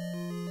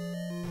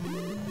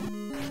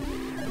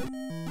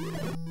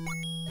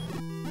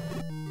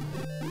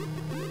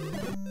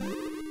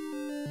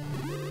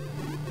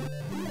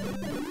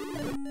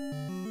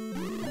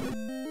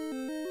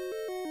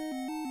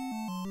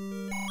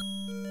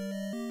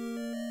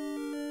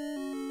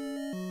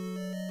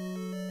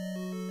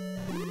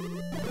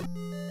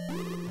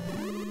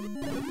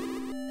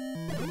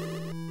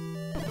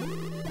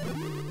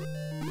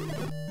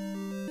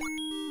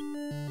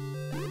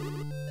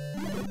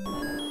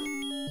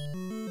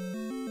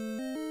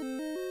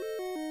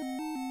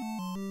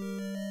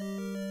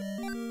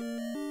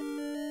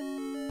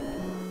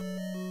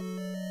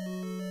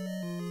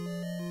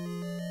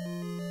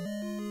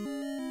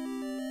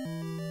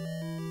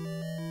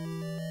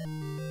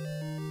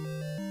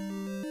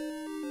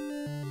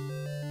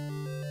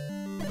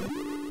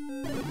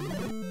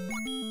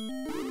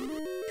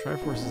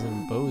 Triforce is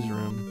in Bo's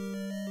room.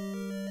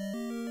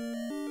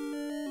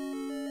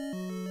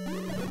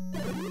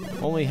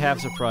 Only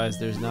half surprised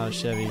there's not a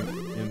Chevy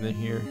in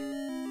here.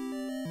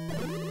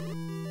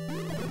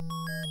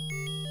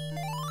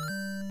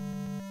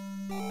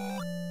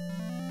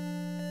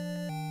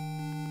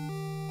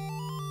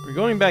 We're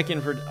going back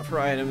in for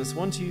items.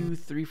 1, 2,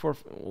 3, 4,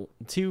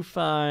 2,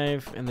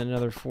 5, and then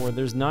another 4.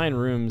 There's 9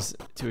 rooms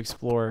to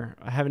explore.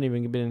 I haven't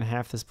even been in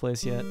half this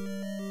place yet.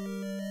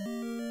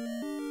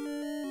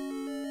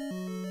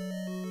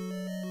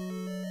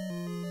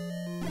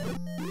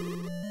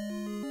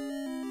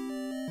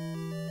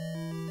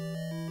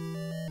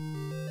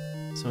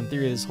 So in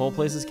theory, this whole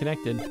place is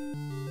connected.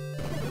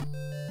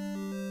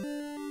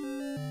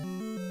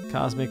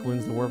 Cosmic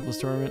wins the Worthless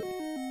tournament.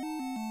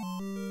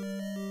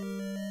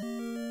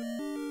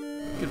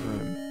 Good for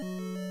him.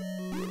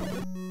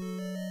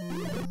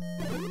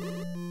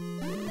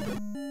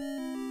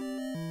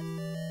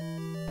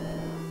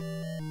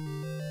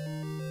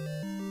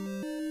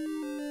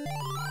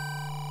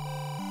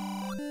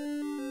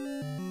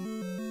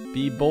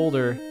 Be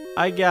bolder.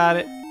 I got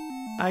it.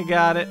 I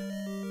got it.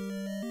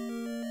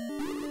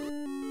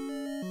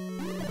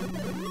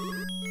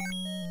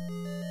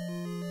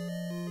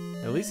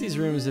 At least these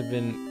rooms have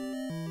been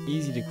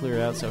easy to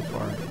clear out so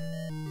far.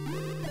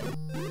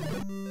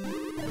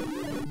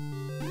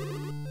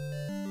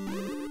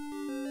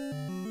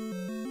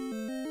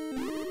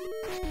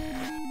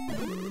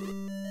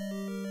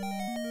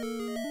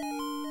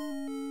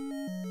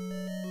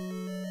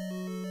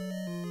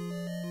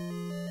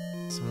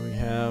 So we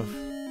have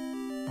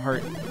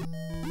heart.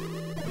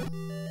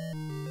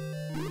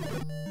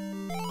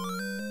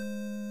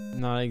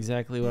 Not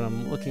exactly what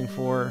I'm looking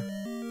for,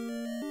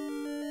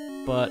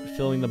 but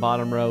filling the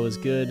bottom row is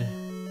good.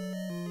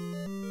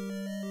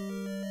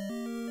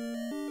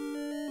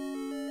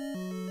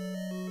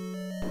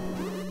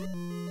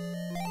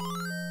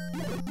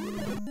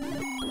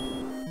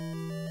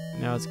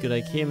 Now it's good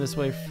I came this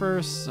way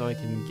first, so I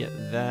can get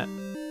that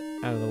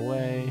out of the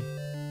way.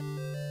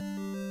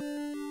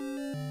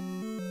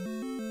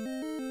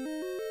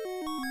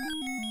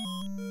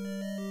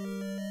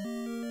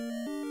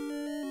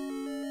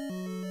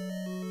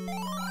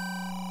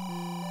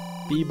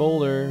 Be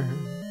bolder.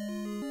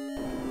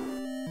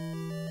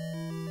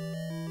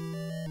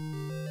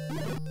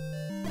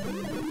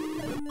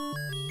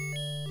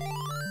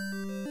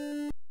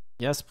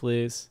 Yes,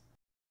 please.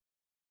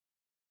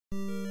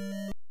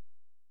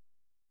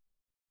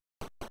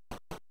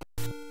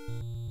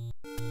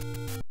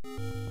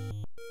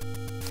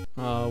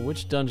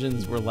 Which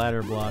dungeons were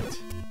ladder blocked?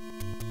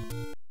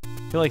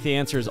 I feel like the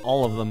answer is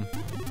all of them.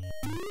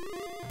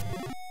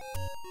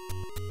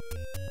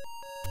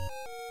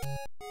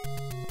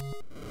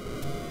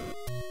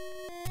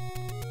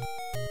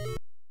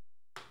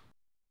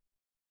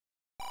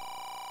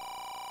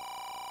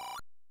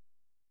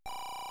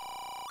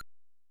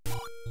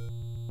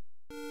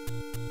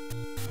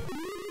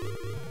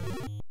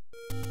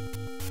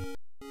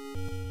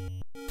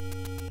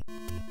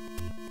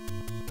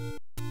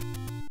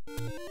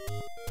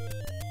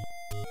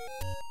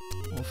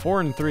 Well,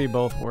 4 and 3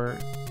 both were.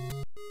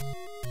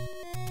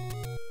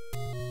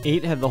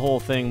 8 had the whole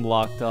thing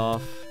blocked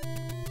off.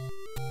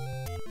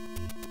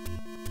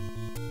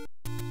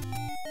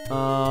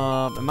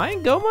 Am I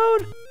in go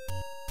mode?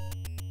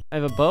 I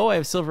have a bow, I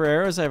have silver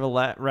arrows, I have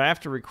a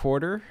raft, a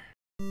recorder.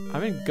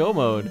 I'm in go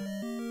mode.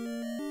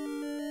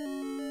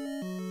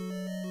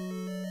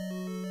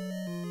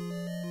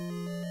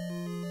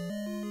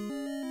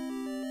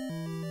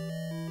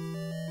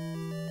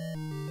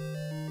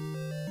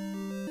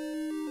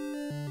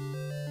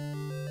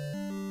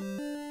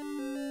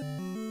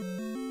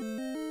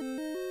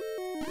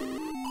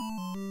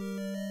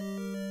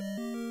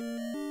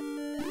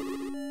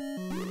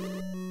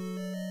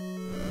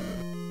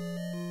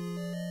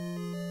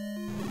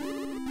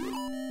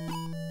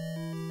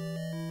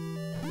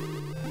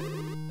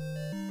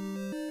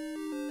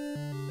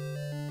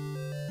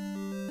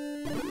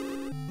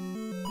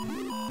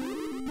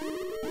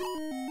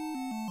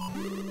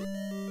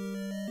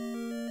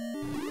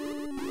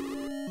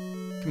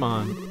 Come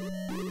on.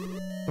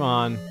 Come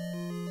on.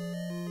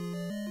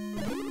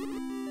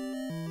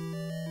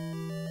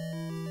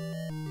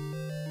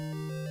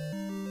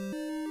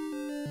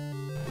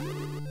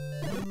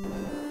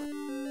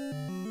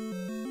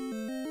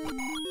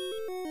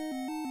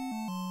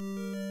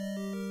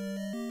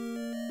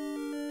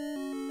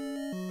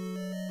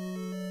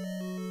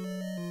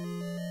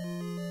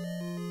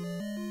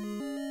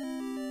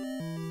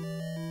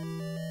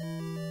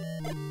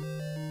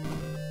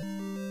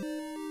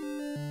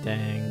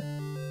 Dang.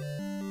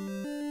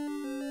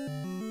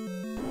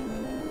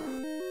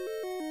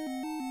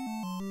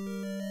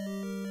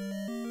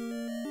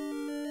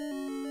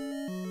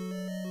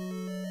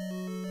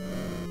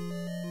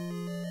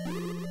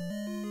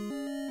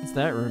 What's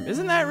that room?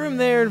 Isn't that room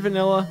there in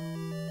vanilla?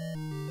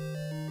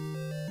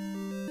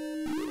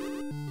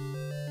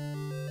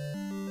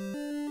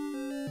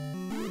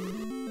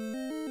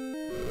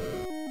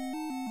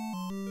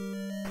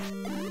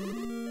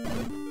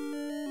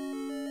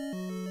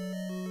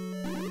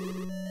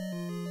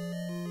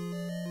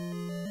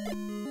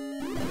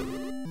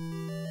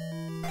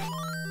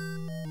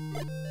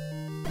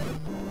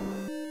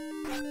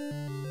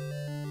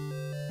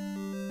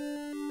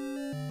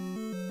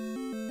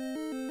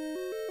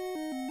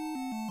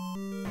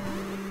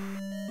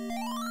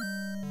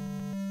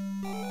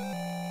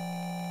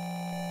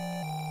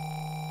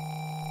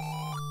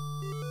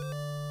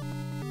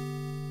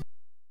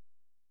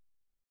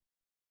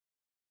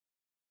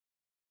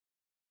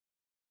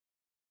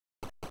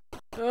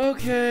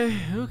 Okay,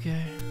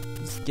 okay.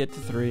 Let's get to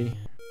 3.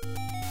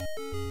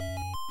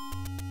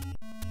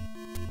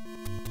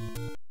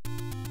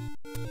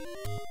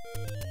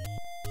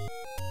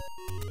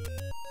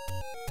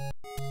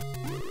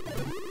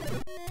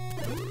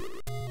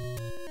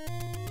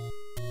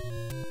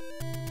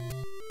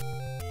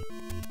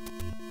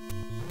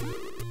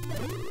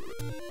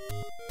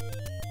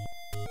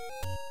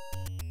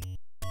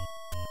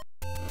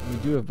 We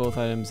do have both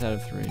items out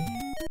of 3.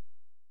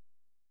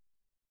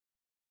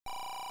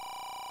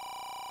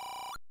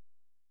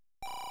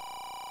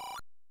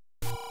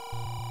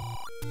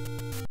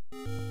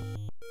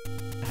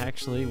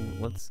 Actually,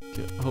 let's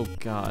go. Oh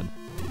god.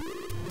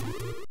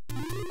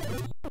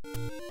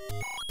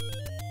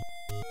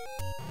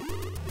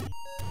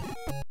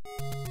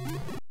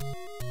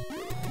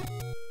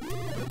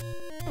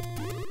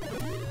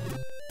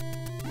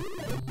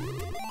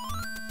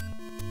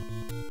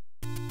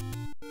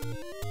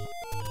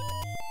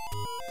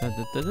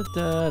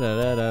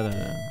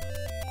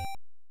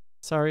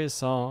 Sorry, a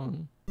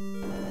song.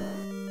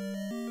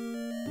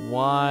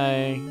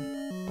 Why,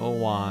 oh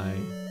why,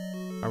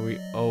 are we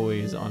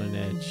always on an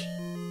edge?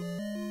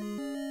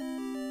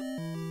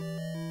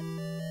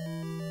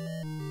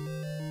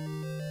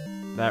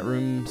 That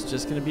room's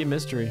just gonna be a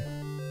mystery.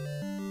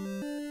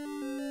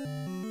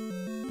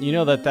 You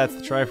know that that's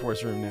the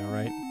Triforce room now,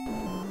 right?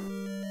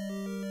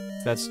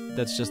 That's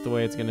just the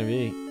way it's gonna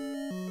be.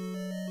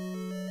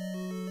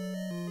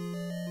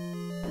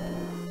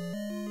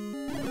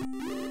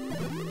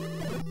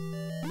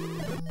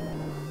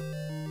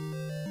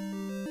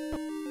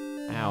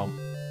 Ow.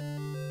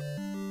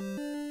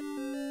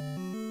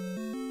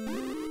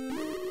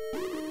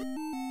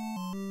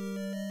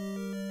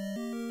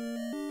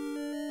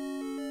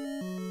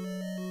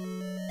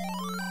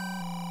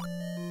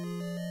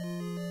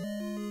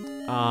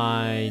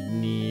 I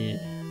need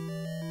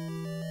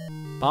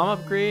bomb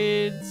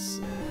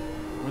upgrades.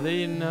 Were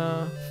they in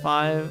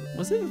 5?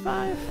 Was it in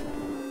 5?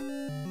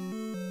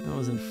 That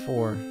was in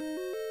 4.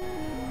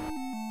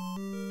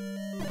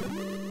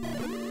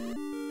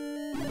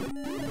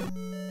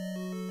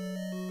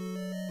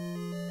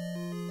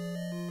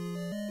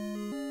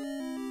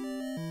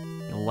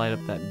 I'll light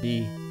up that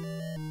B.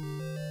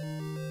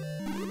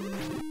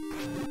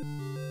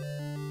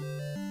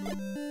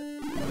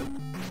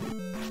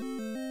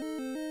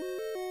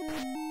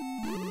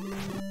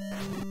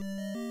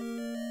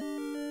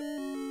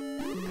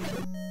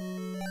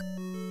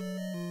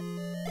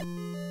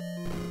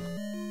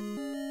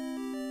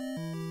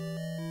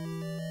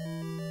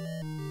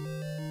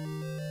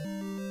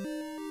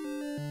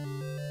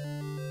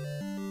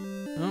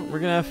 Oh, we're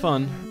gonna have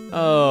fun.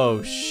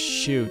 Oh,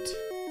 shoot.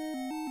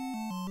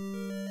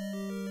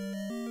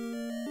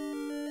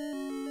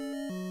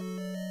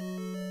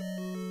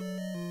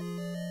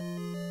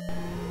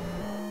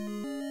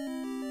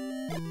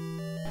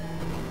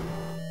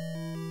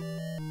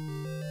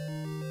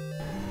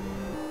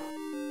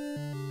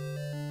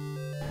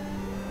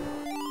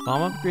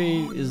 Bomb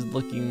upgrade is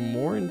looking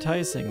more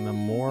enticing the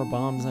more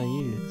bombs I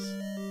use.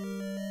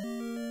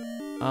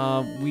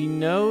 We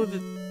know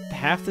that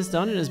half this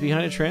dungeon is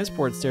behind a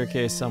transport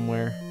staircase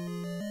somewhere.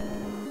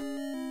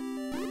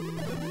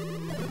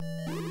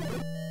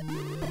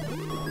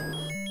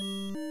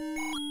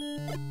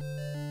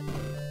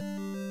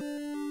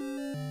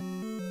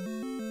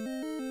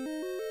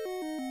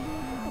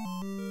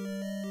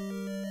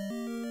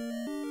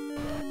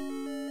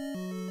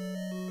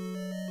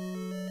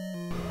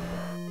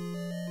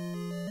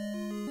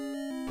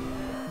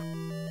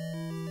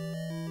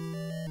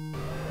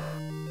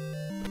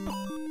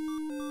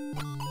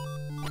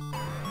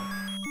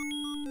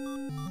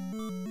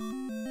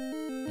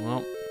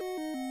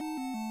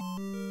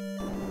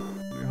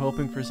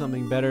 hoping for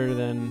something better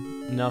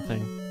than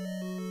nothing.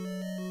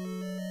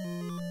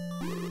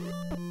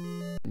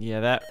 Yeah,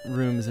 that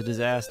room is a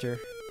disaster.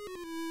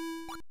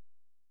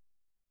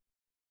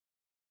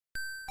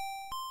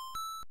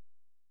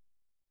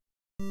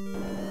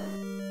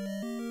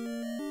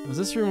 Was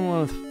this room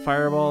one with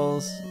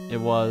fireballs? It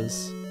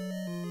was.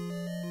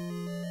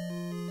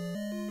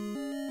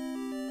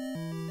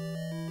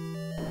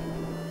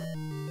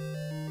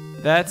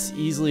 That's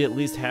easily at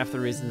least half the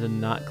reason to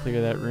not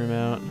clear that room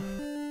out.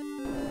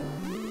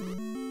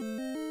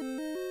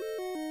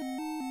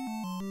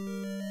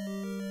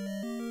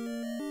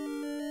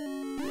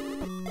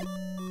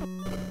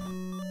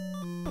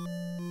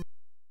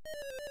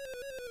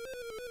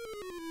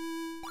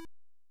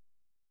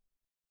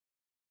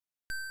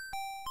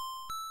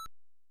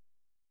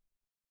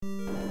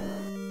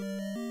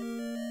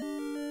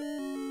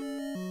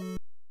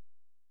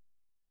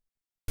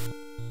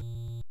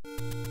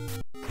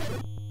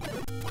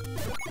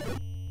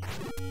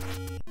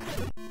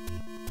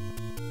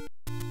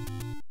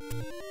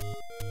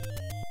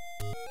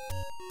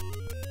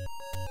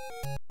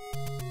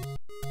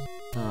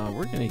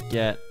 We're gonna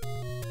get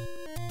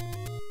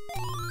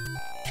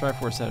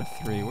Triforce out of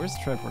 3. Where's the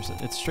Triforce?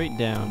 It's straight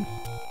down.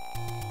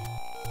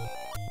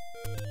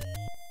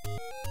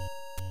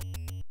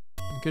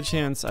 Good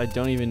chance I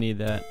don't even need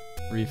that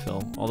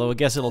refill. Although I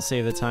guess it'll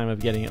save the time of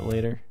getting it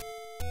later.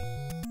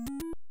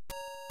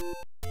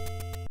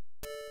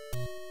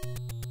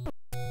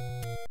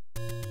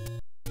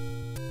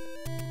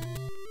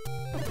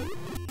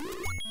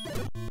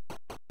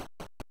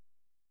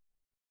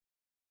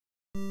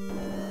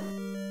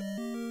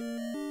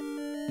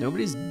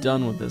 Nobody's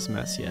done with this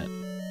mess yet.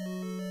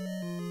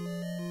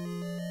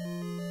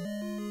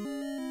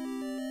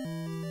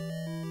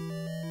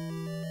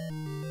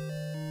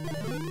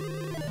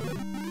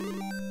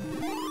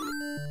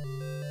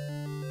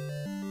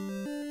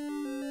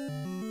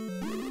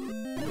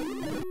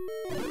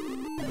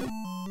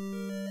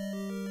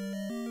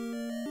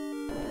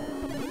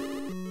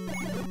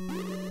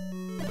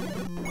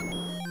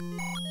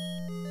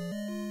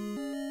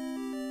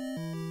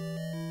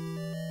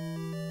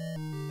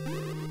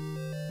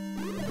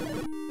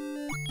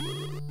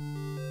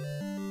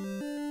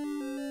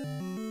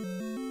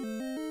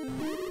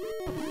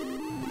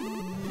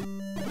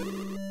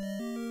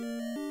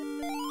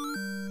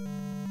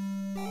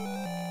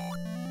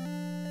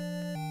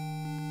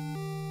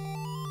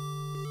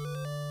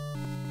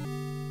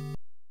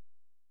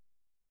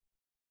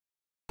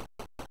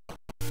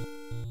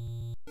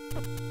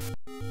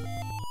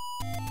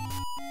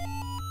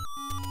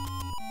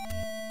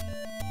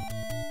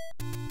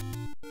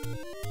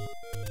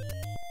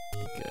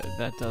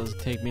 That does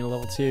take me to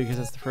level 2 because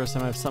that's the first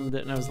time I've summoned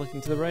it and I was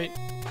looking to the right.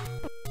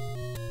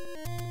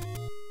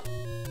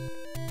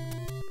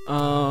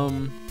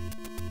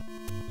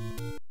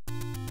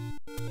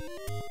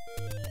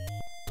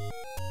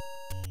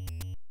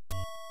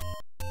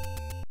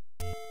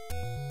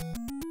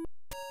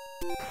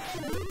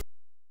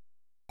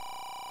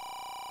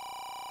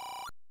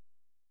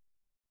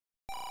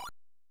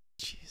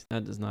 Jeez,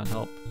 that does not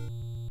help.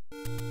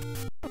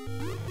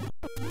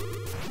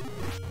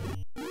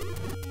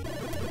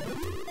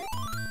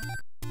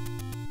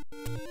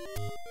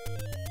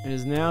 It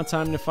is now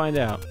time to find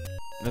out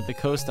that the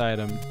coast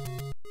item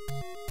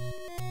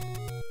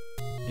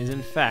is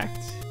in fact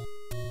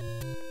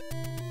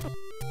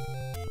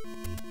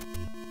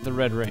the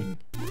red ring.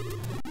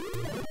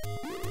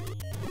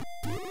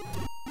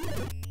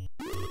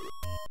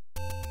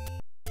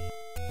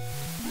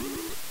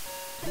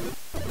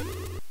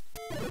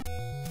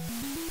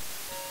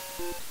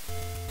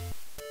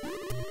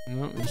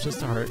 No, it's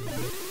just a heart.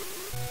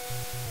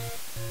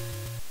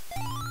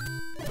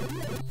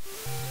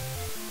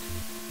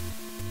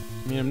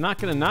 I mean, I'm not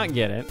gonna not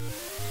get it.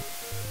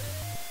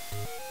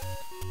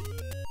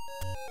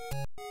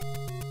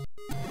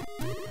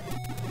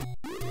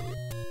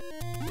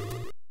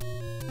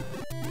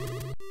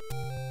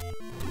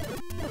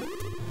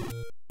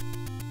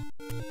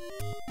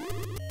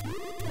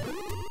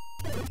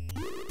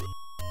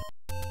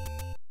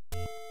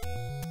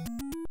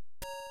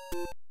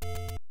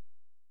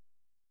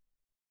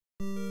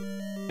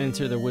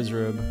 Enter the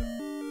wizrobe.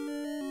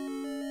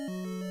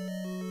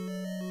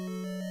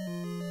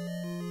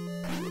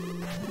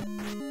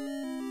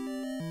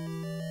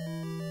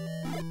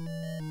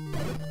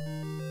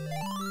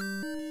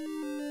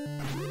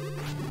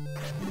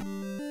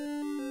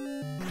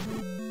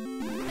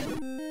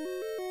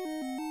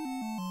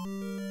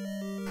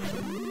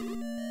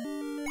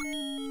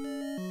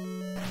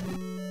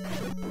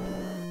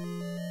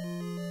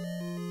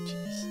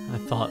 I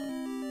thought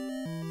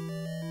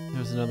there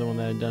was another one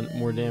that had done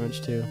more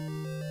damage to.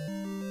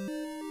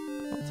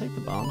 I'll take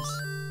the bombs.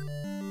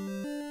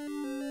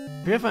 I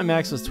forget if my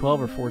max was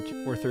 12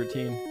 or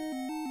 13.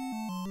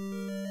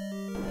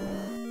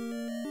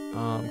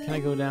 Can I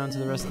go down to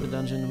the rest of the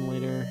dungeon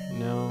later?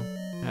 No,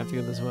 I have to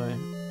go this way.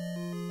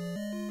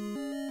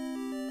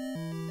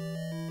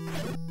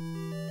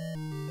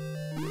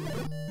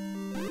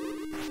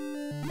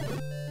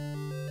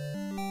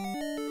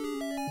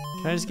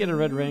 Can I just get a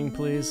red ring,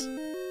 please?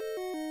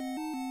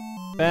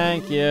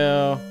 Thank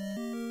you.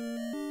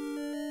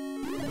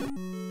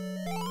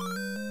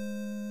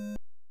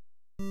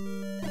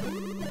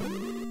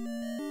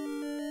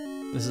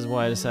 This is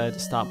why I decided to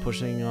stop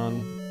pushing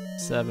on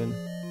 7.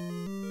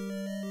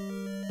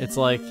 It's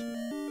like,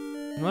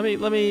 let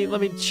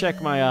me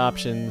check my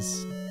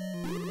options.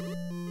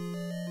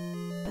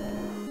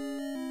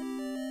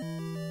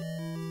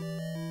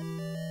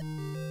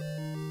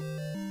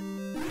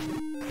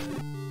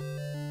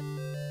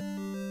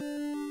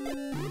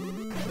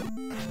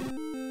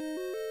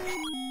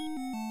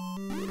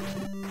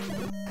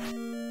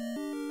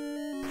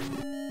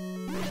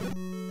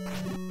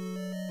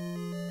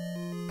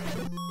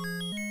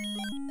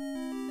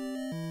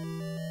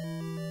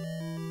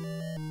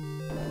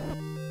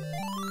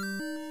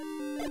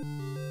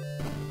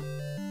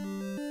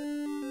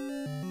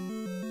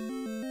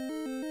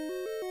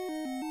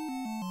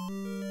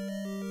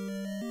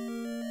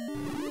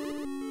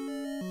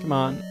 Come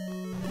on.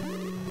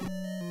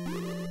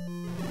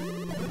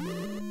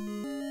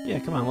 Yeah,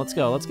 come on, let's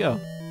go, let's go.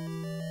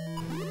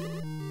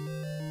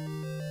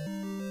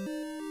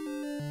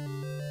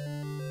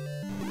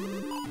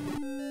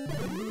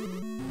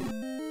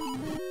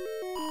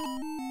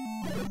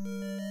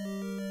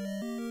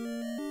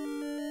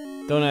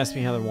 Don't ask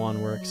me how the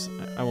wand works.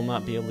 I will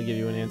not be able to give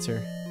you an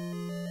answer.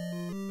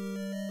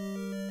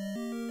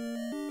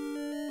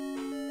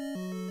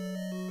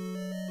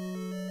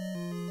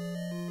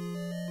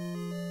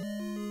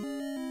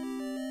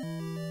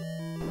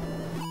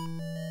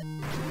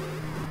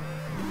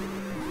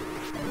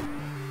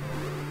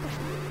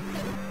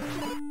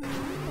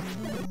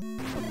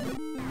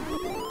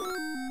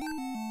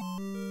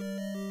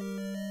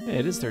 Hey,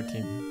 it is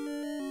 13.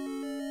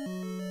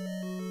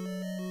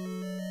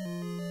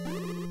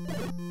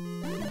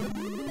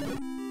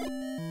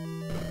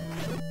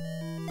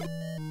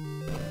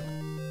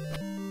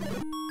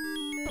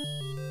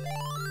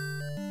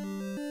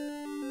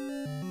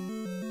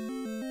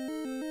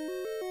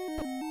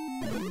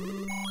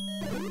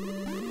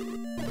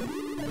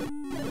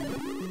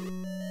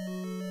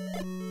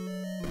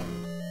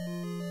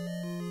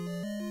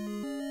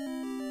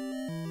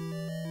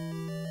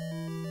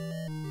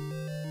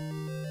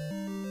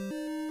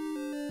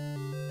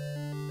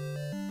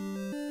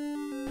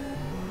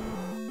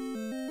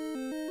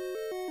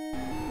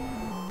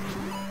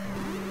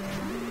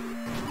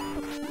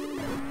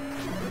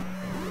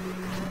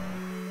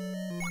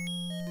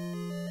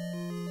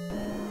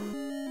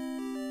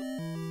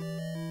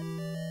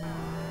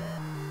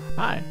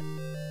 Hi.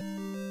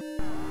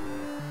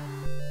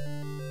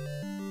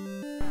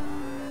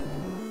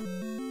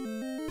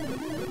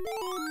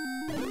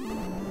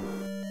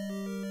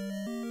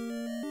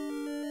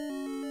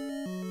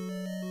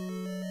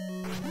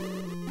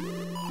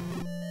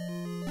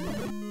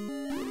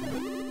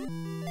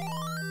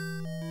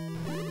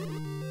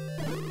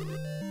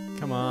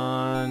 Come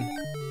on.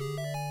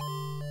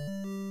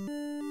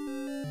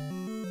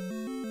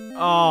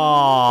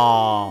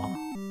 Oh.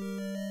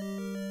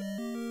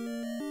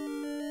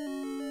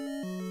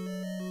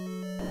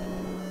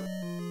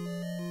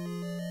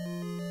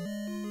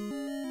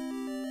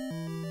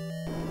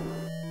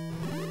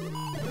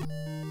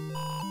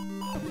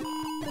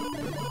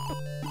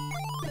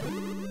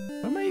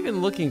 What am I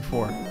even looking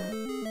for?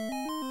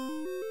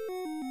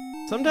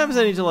 Sometimes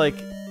I need to like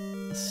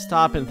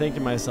stop and think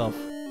to myself,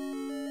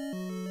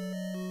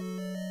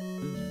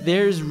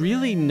 there's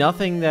really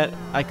nothing that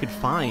I could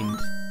find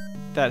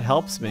that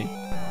helps me.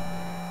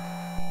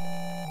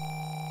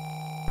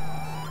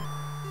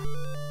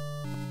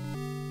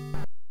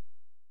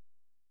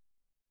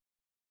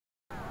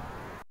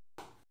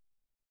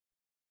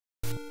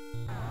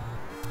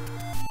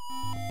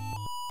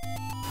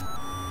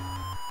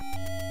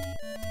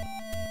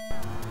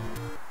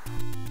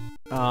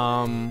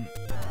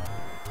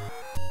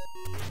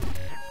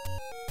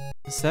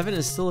 Seven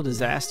is still a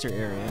disaster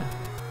area.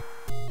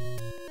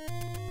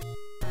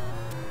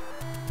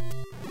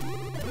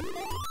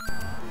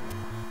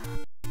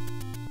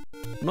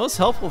 The most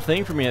helpful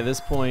thing for me at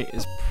this point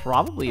is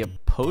probably a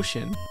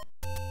potion.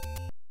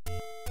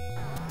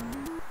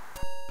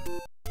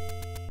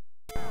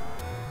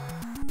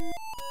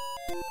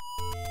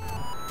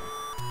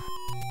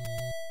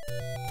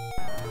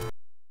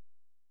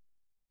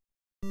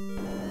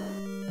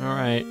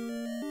 Alright.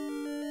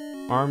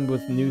 Armed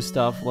with new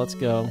stuff, let's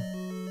go.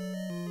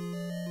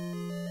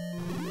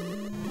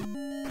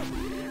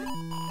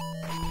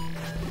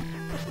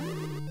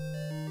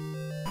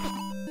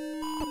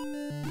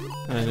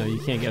 I know, you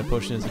can't get a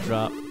potion as a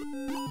drop.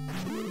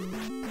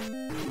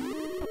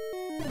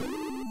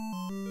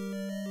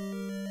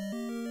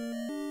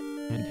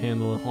 And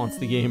handle haunts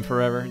the game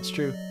forever, it's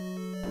true.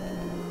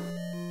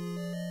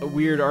 A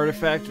weird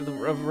artifact of a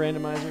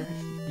randomizer.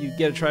 You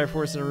get a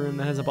Triforce in a room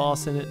that has a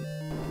boss in it.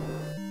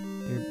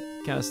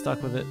 You're kind of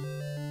stuck with it.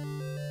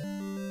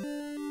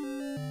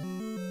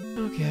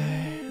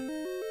 Okay.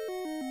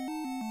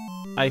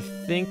 I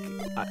think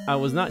I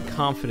was not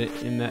confident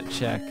in that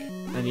check.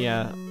 And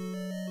yeah,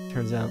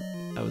 turns out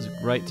I was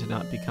right to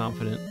not be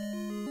confident.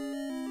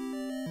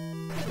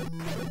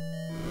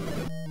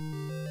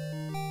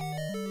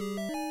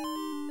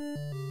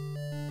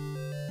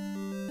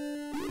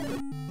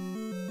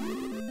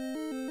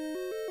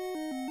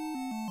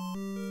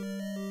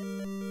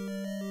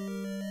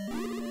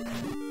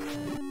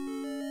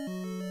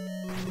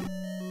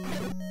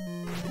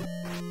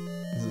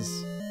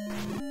 This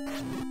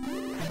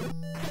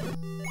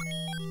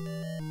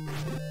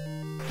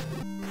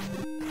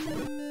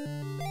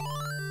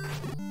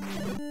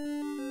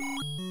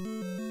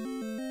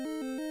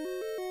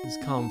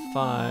is column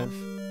 5.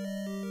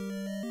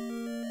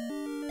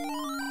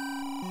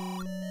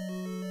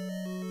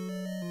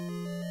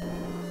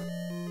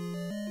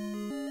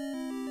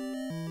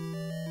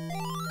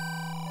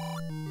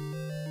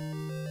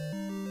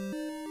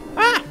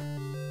 Ah!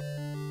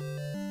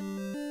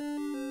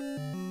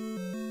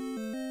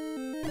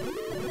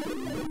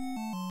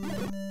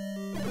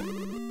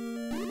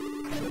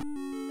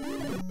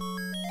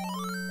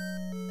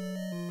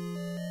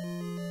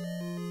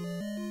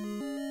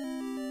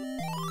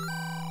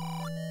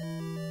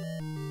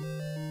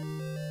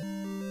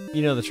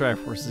 You know the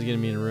Triforce is gonna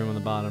be in a room on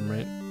the bottom,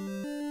 right?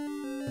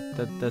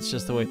 That's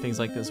just the way things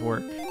like this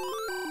work.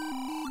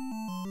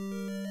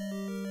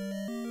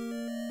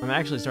 I'm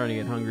actually starting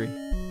to get hungry.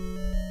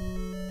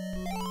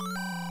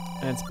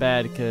 And it's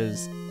bad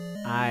because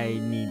I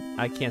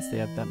can't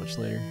stay up that much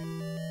later.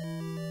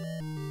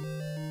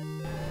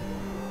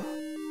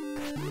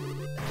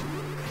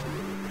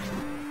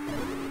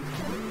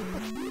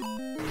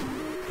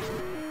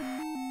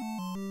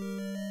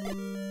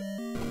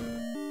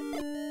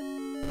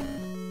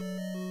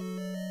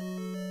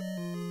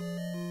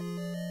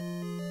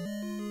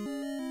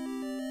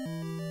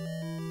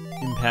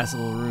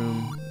 Impassable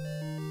room.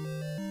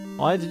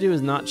 All I had to do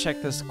is not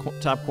check this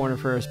top corner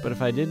first, but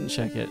if I didn't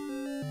check it,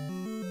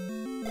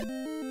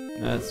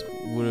 that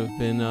would have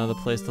been the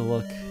place to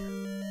look.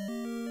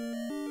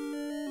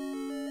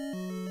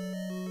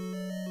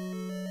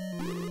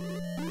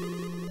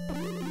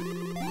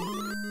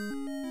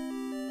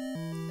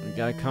 We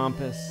got a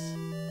compass.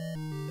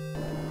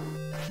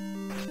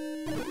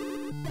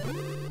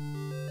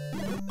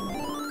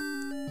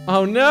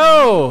 Oh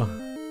no!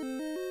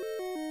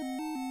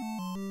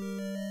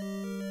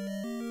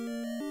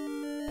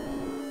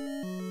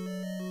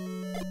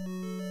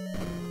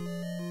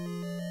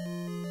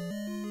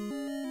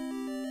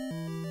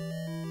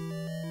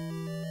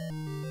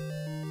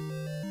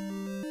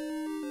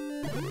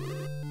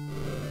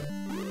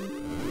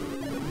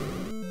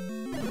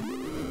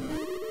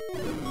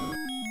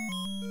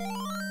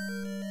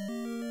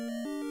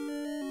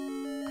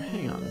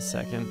 Hang on a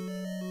second.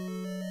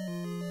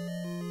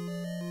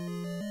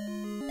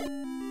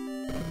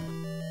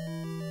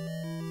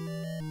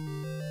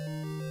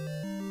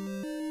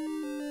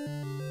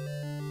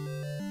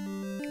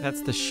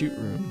 That's the shoot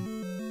room.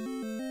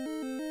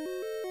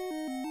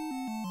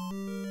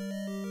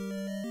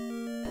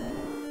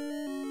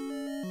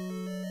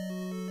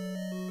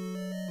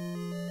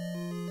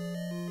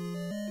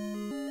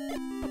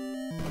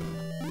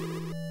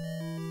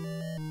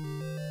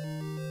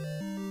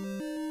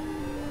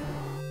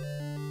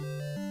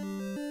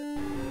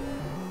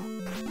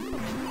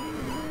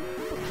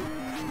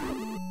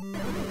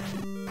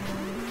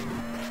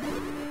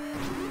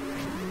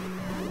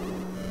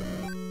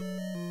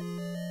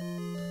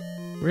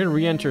 We're gonna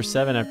re-enter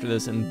 7 after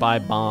this and buy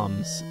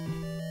bombs.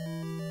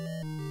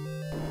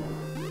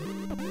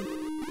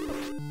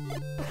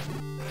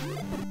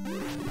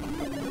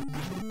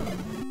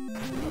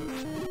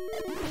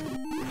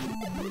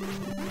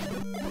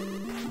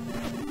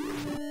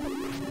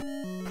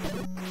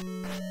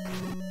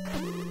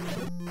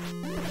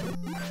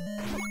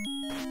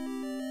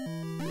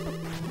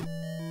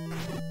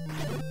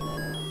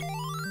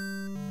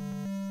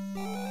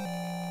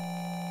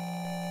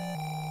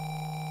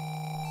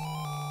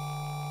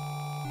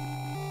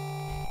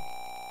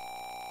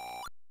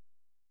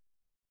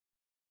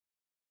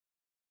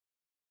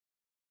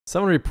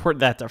 Someone report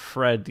that to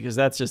Fred, because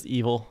that's just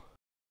evil.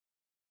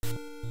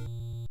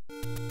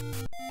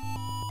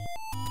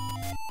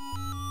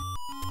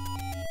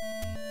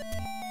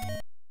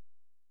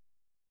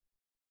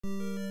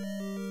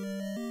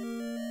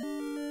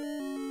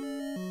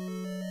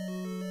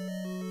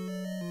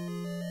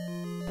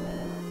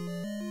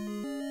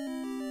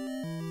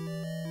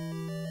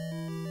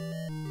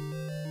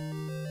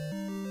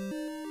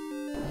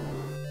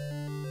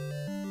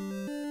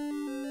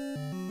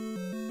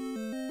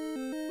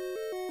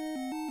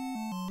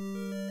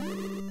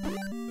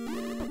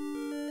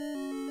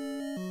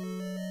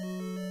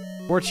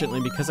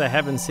 Fortunately, because I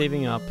have been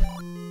saving up,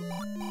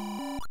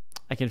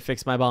 I can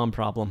fix my bomb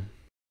problem.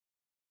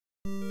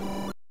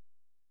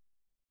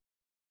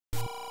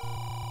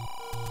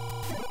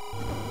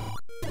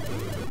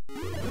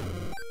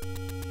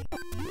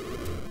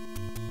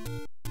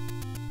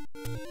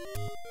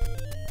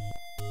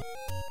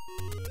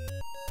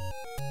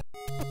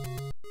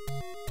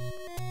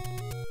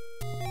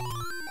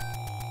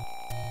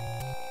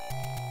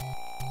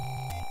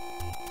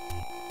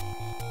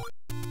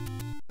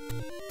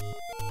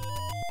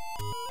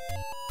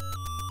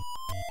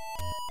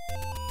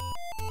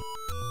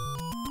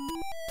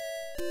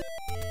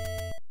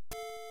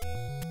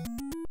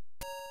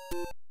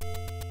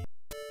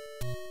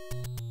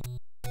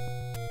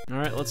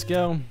 Alright, let's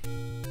go.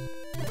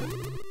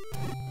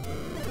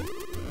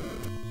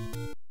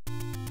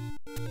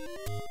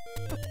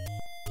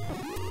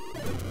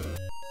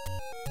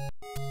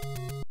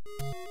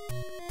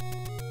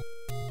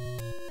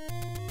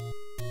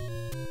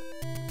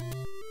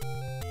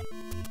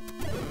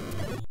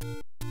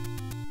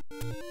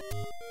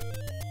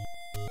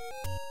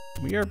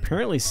 We are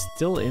apparently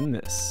still in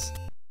this.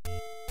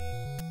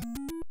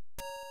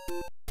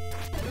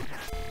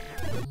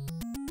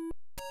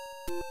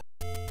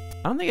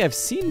 I don't think I've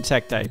seen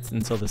Tektites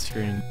until this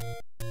screen.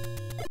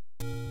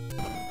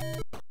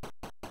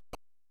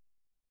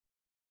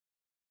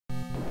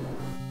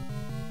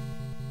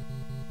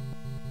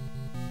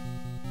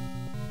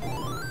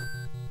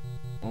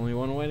 Only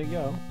one way to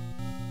go.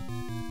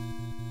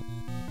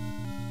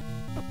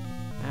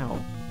 Ow.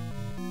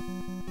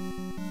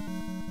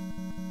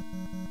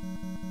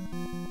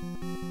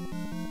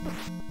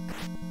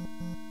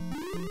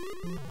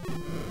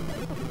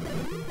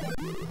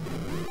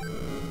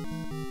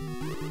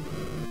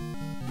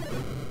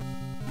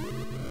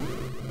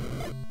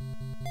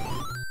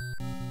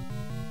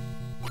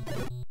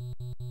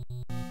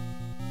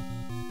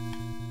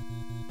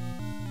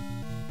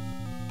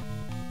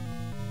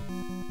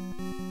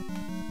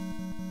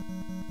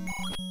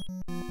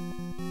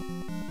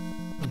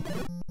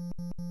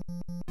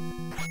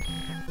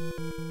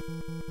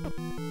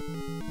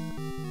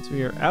 So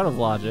we are out of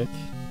logic.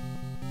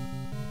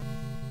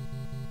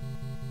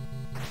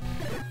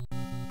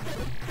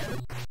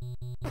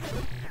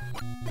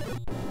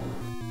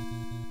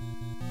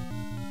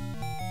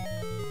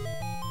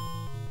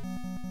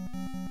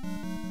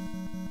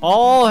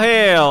 All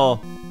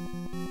hail!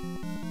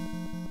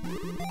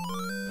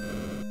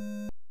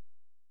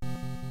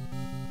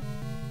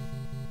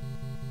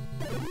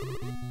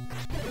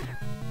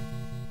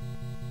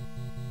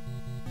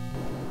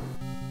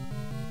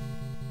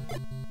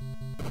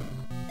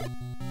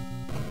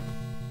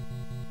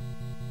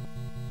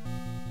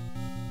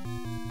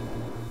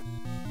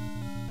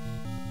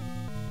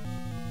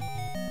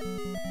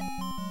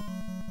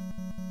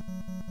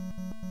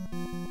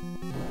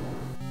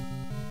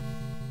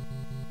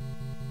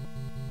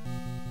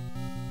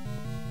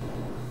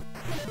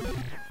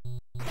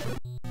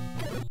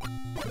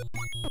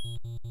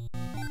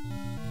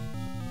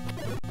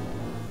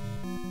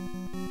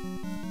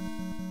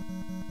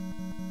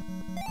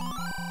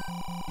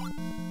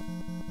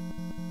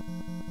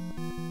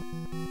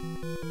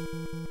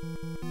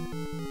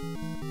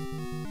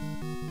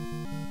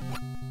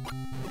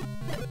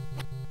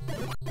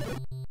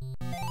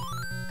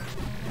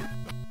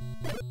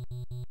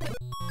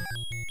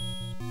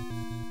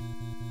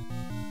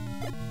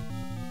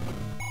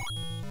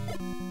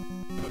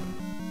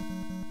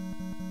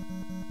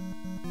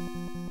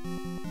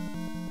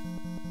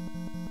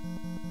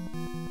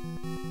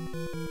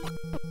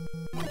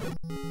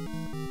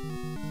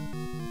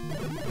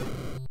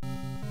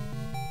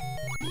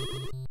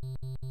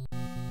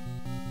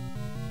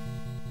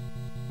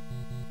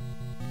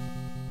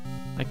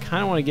 I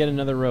kind of want to get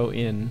another row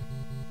in.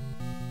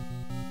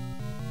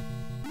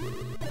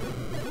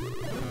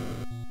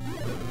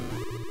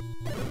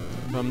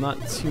 But I'm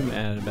not too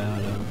mad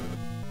about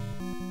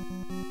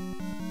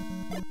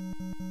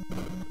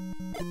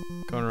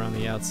going around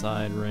the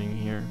outside ring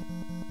here.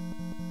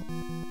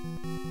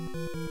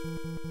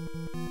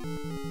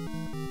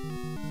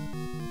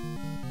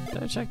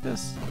 Did I check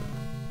this?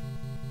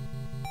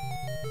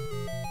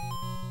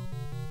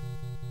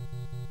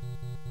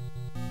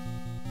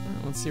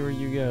 Let's see where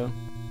you go.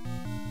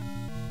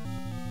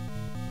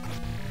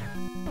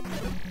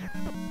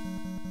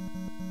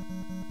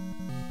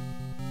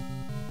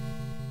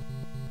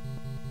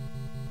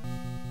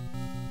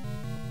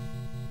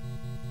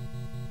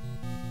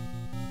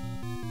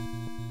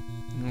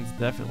 It's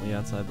definitely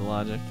outside the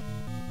logic.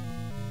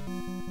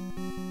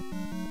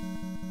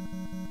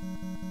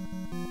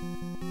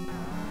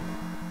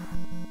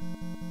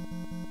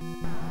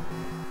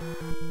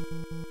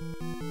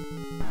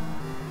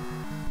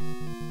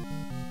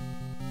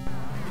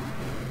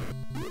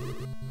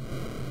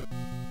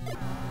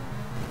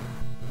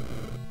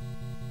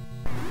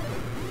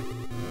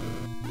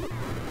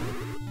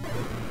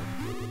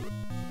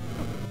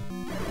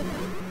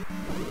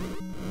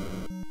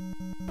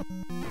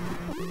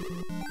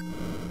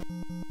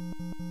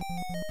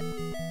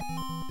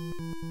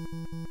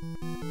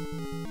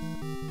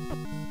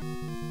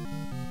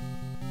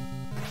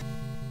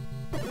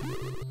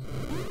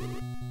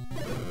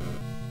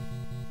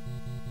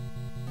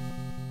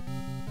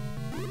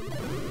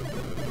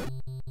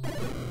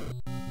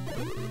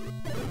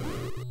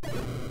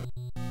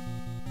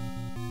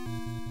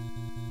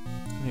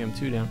 I think I'm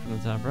 2 down from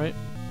the top, right?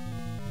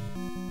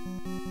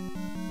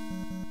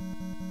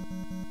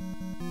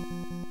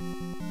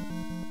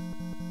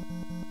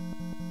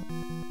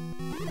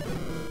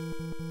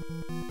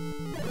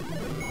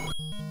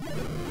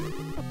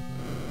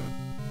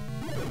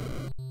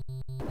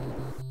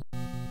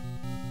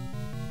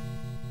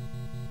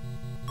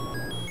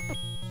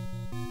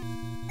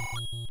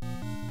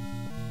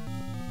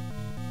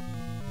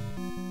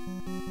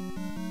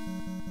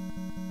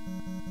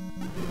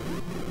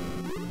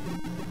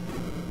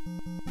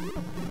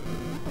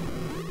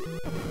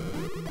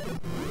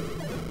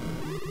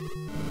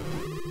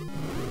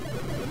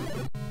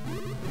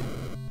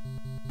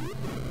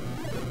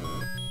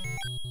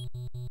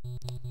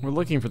 We're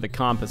looking for the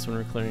compass when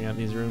we're clearing out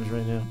these rooms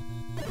right now.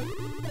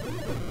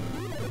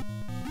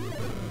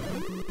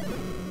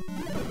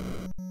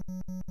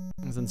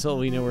 Because until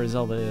we know where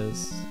Zelda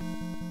is,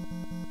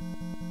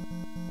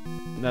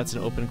 that's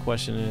an open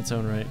question in its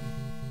own right.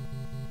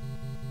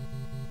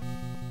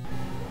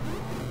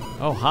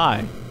 Oh,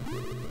 hi.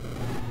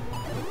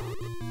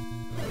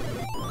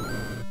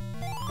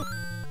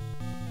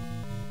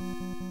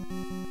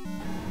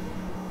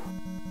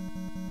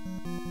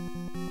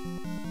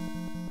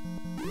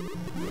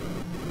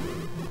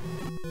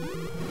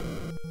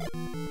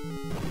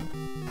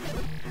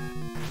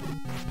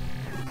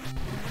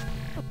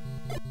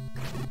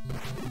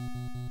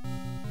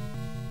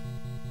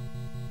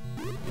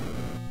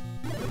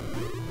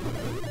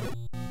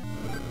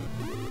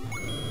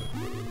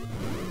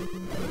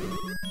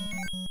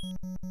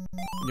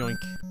 Yoink.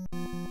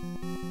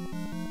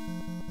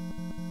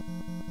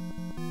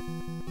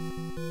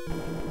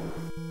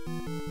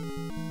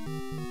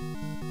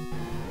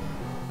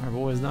 Our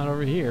boy's not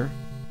over here.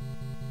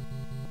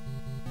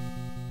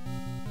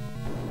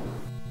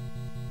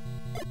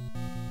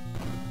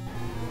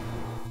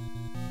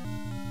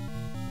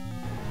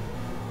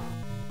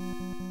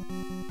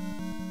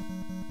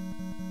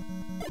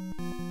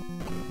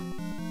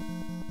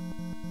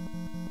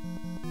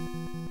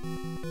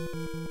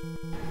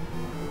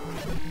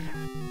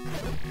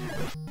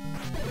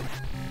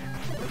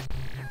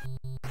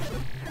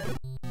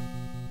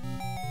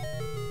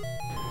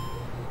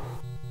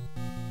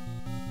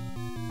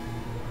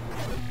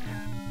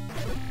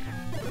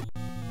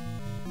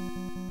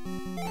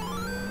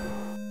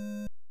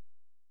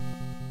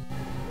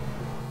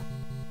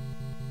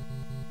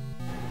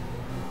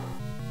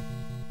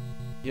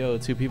 Yo,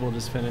 2 people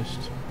just finished.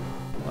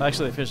 Well,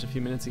 actually, they finished a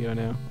few minutes ago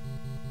now.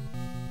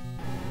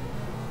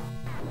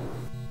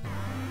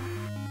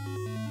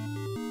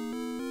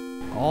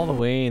 All the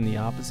way in the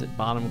opposite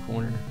bottom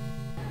corner.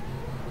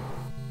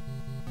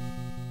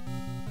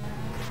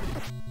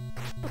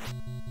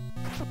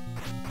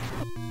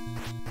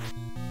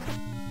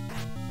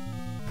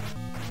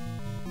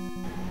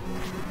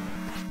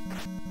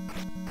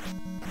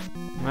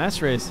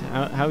 Last race,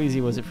 how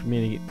easy was it for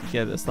me to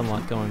get this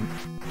unlock going?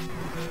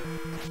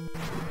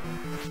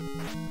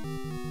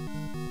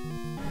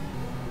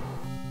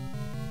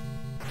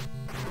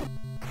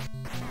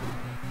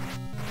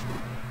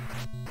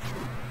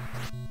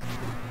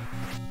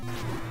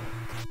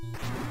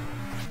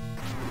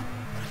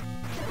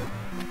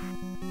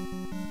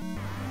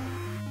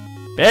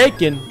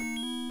 Bacon!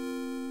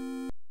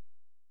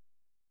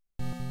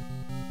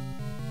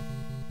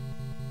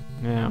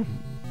 Now,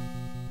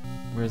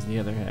 where's the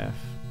other half?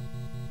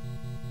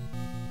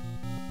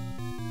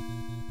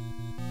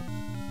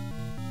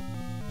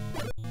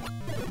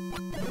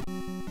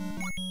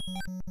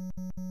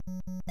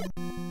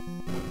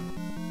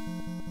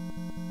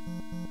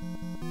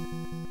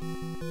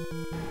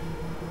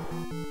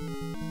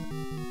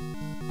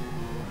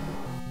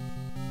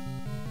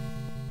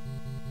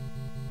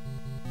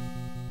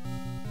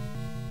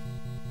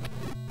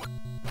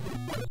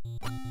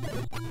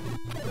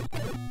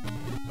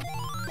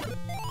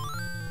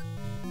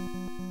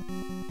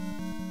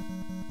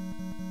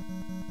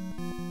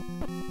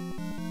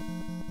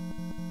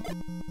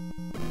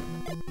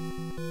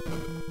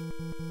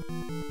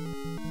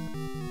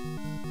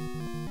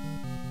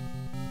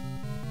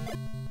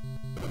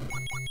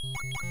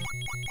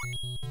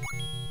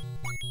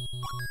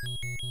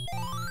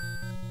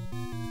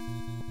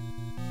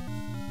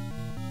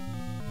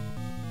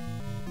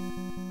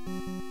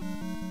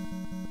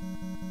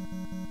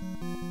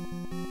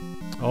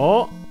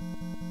 Oh.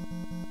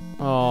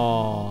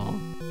 Oh.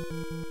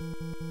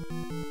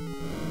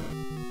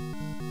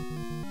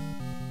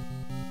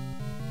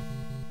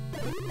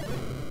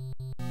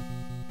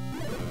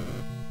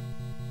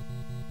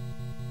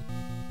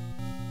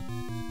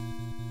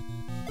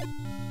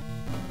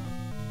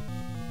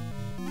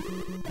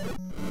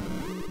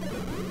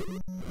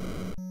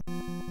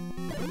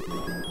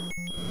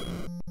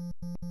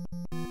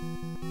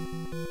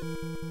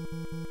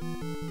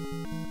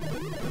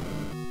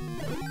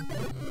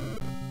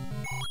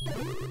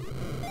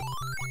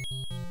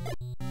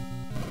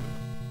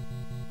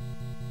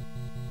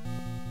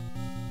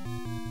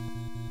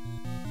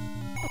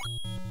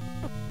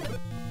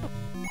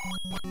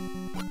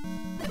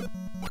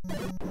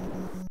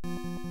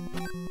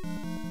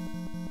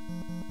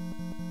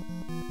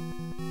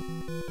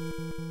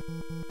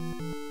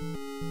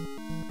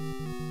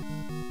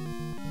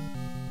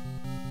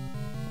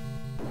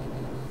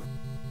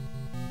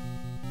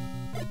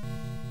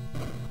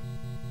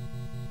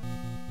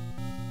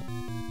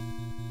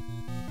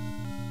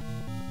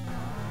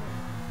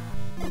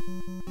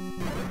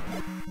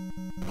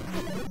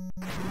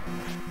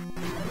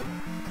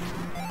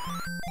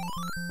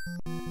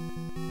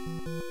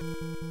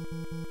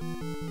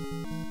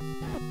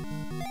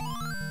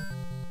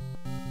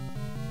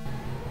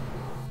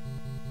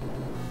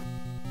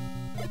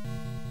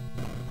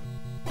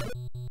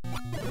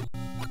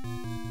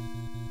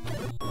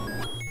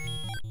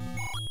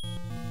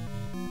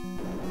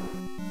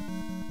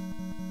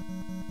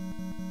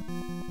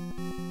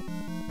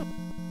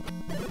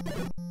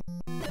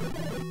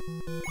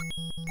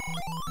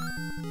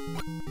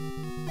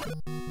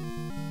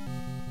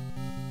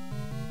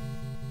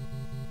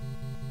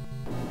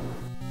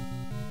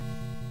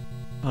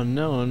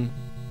 Unknown.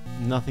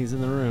 Nothing's in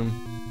the room.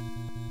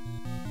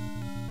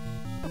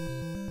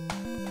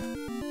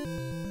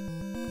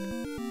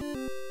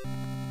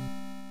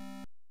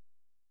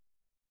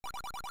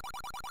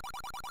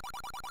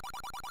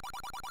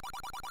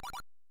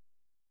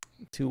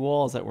 Two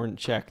walls that weren't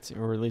checked,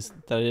 or at least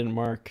that I didn't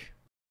mark.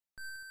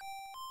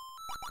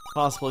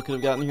 Possible I could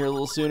have gotten here a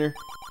little sooner.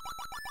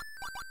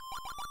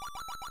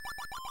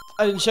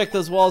 I didn't check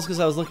those walls because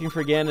I was looking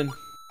for Ganon.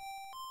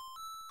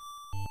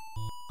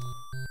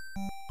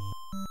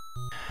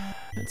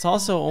 It's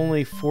also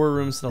only 4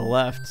 rooms to the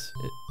left.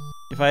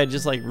 If I had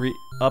just like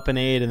up an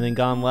 8 and then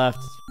gone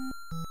left,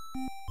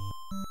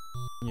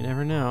 you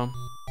never know.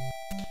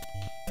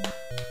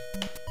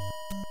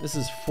 This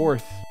is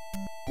 4th.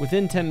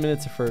 Within 10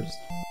 minutes of 1st.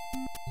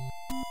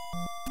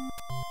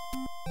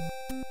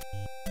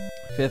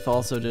 5th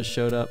also just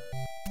showed up.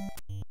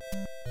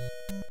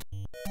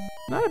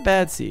 Not a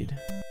bad seed,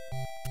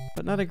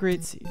 but not a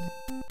great seed.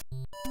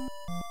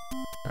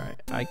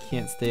 Alright, I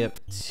can't stay up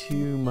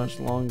too much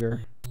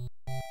longer.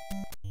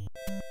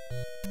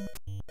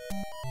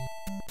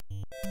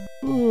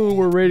 Ooh,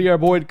 we're raiding our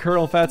boy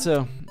Colonel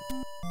Fatso,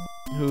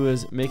 who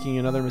is making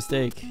another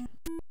mistake.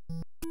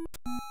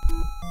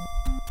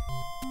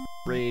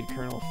 Raid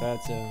Colonel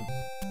Fatso.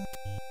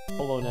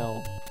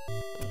 Colonel.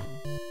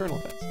 Colonel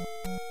Fatso.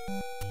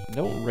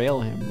 Don't rail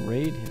him,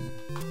 raid him.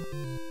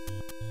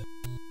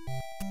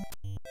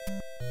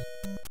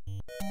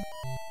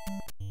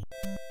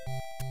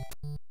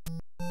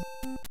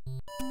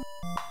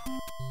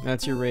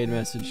 That's your raid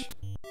message.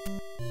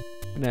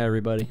 Good night,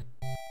 everybody.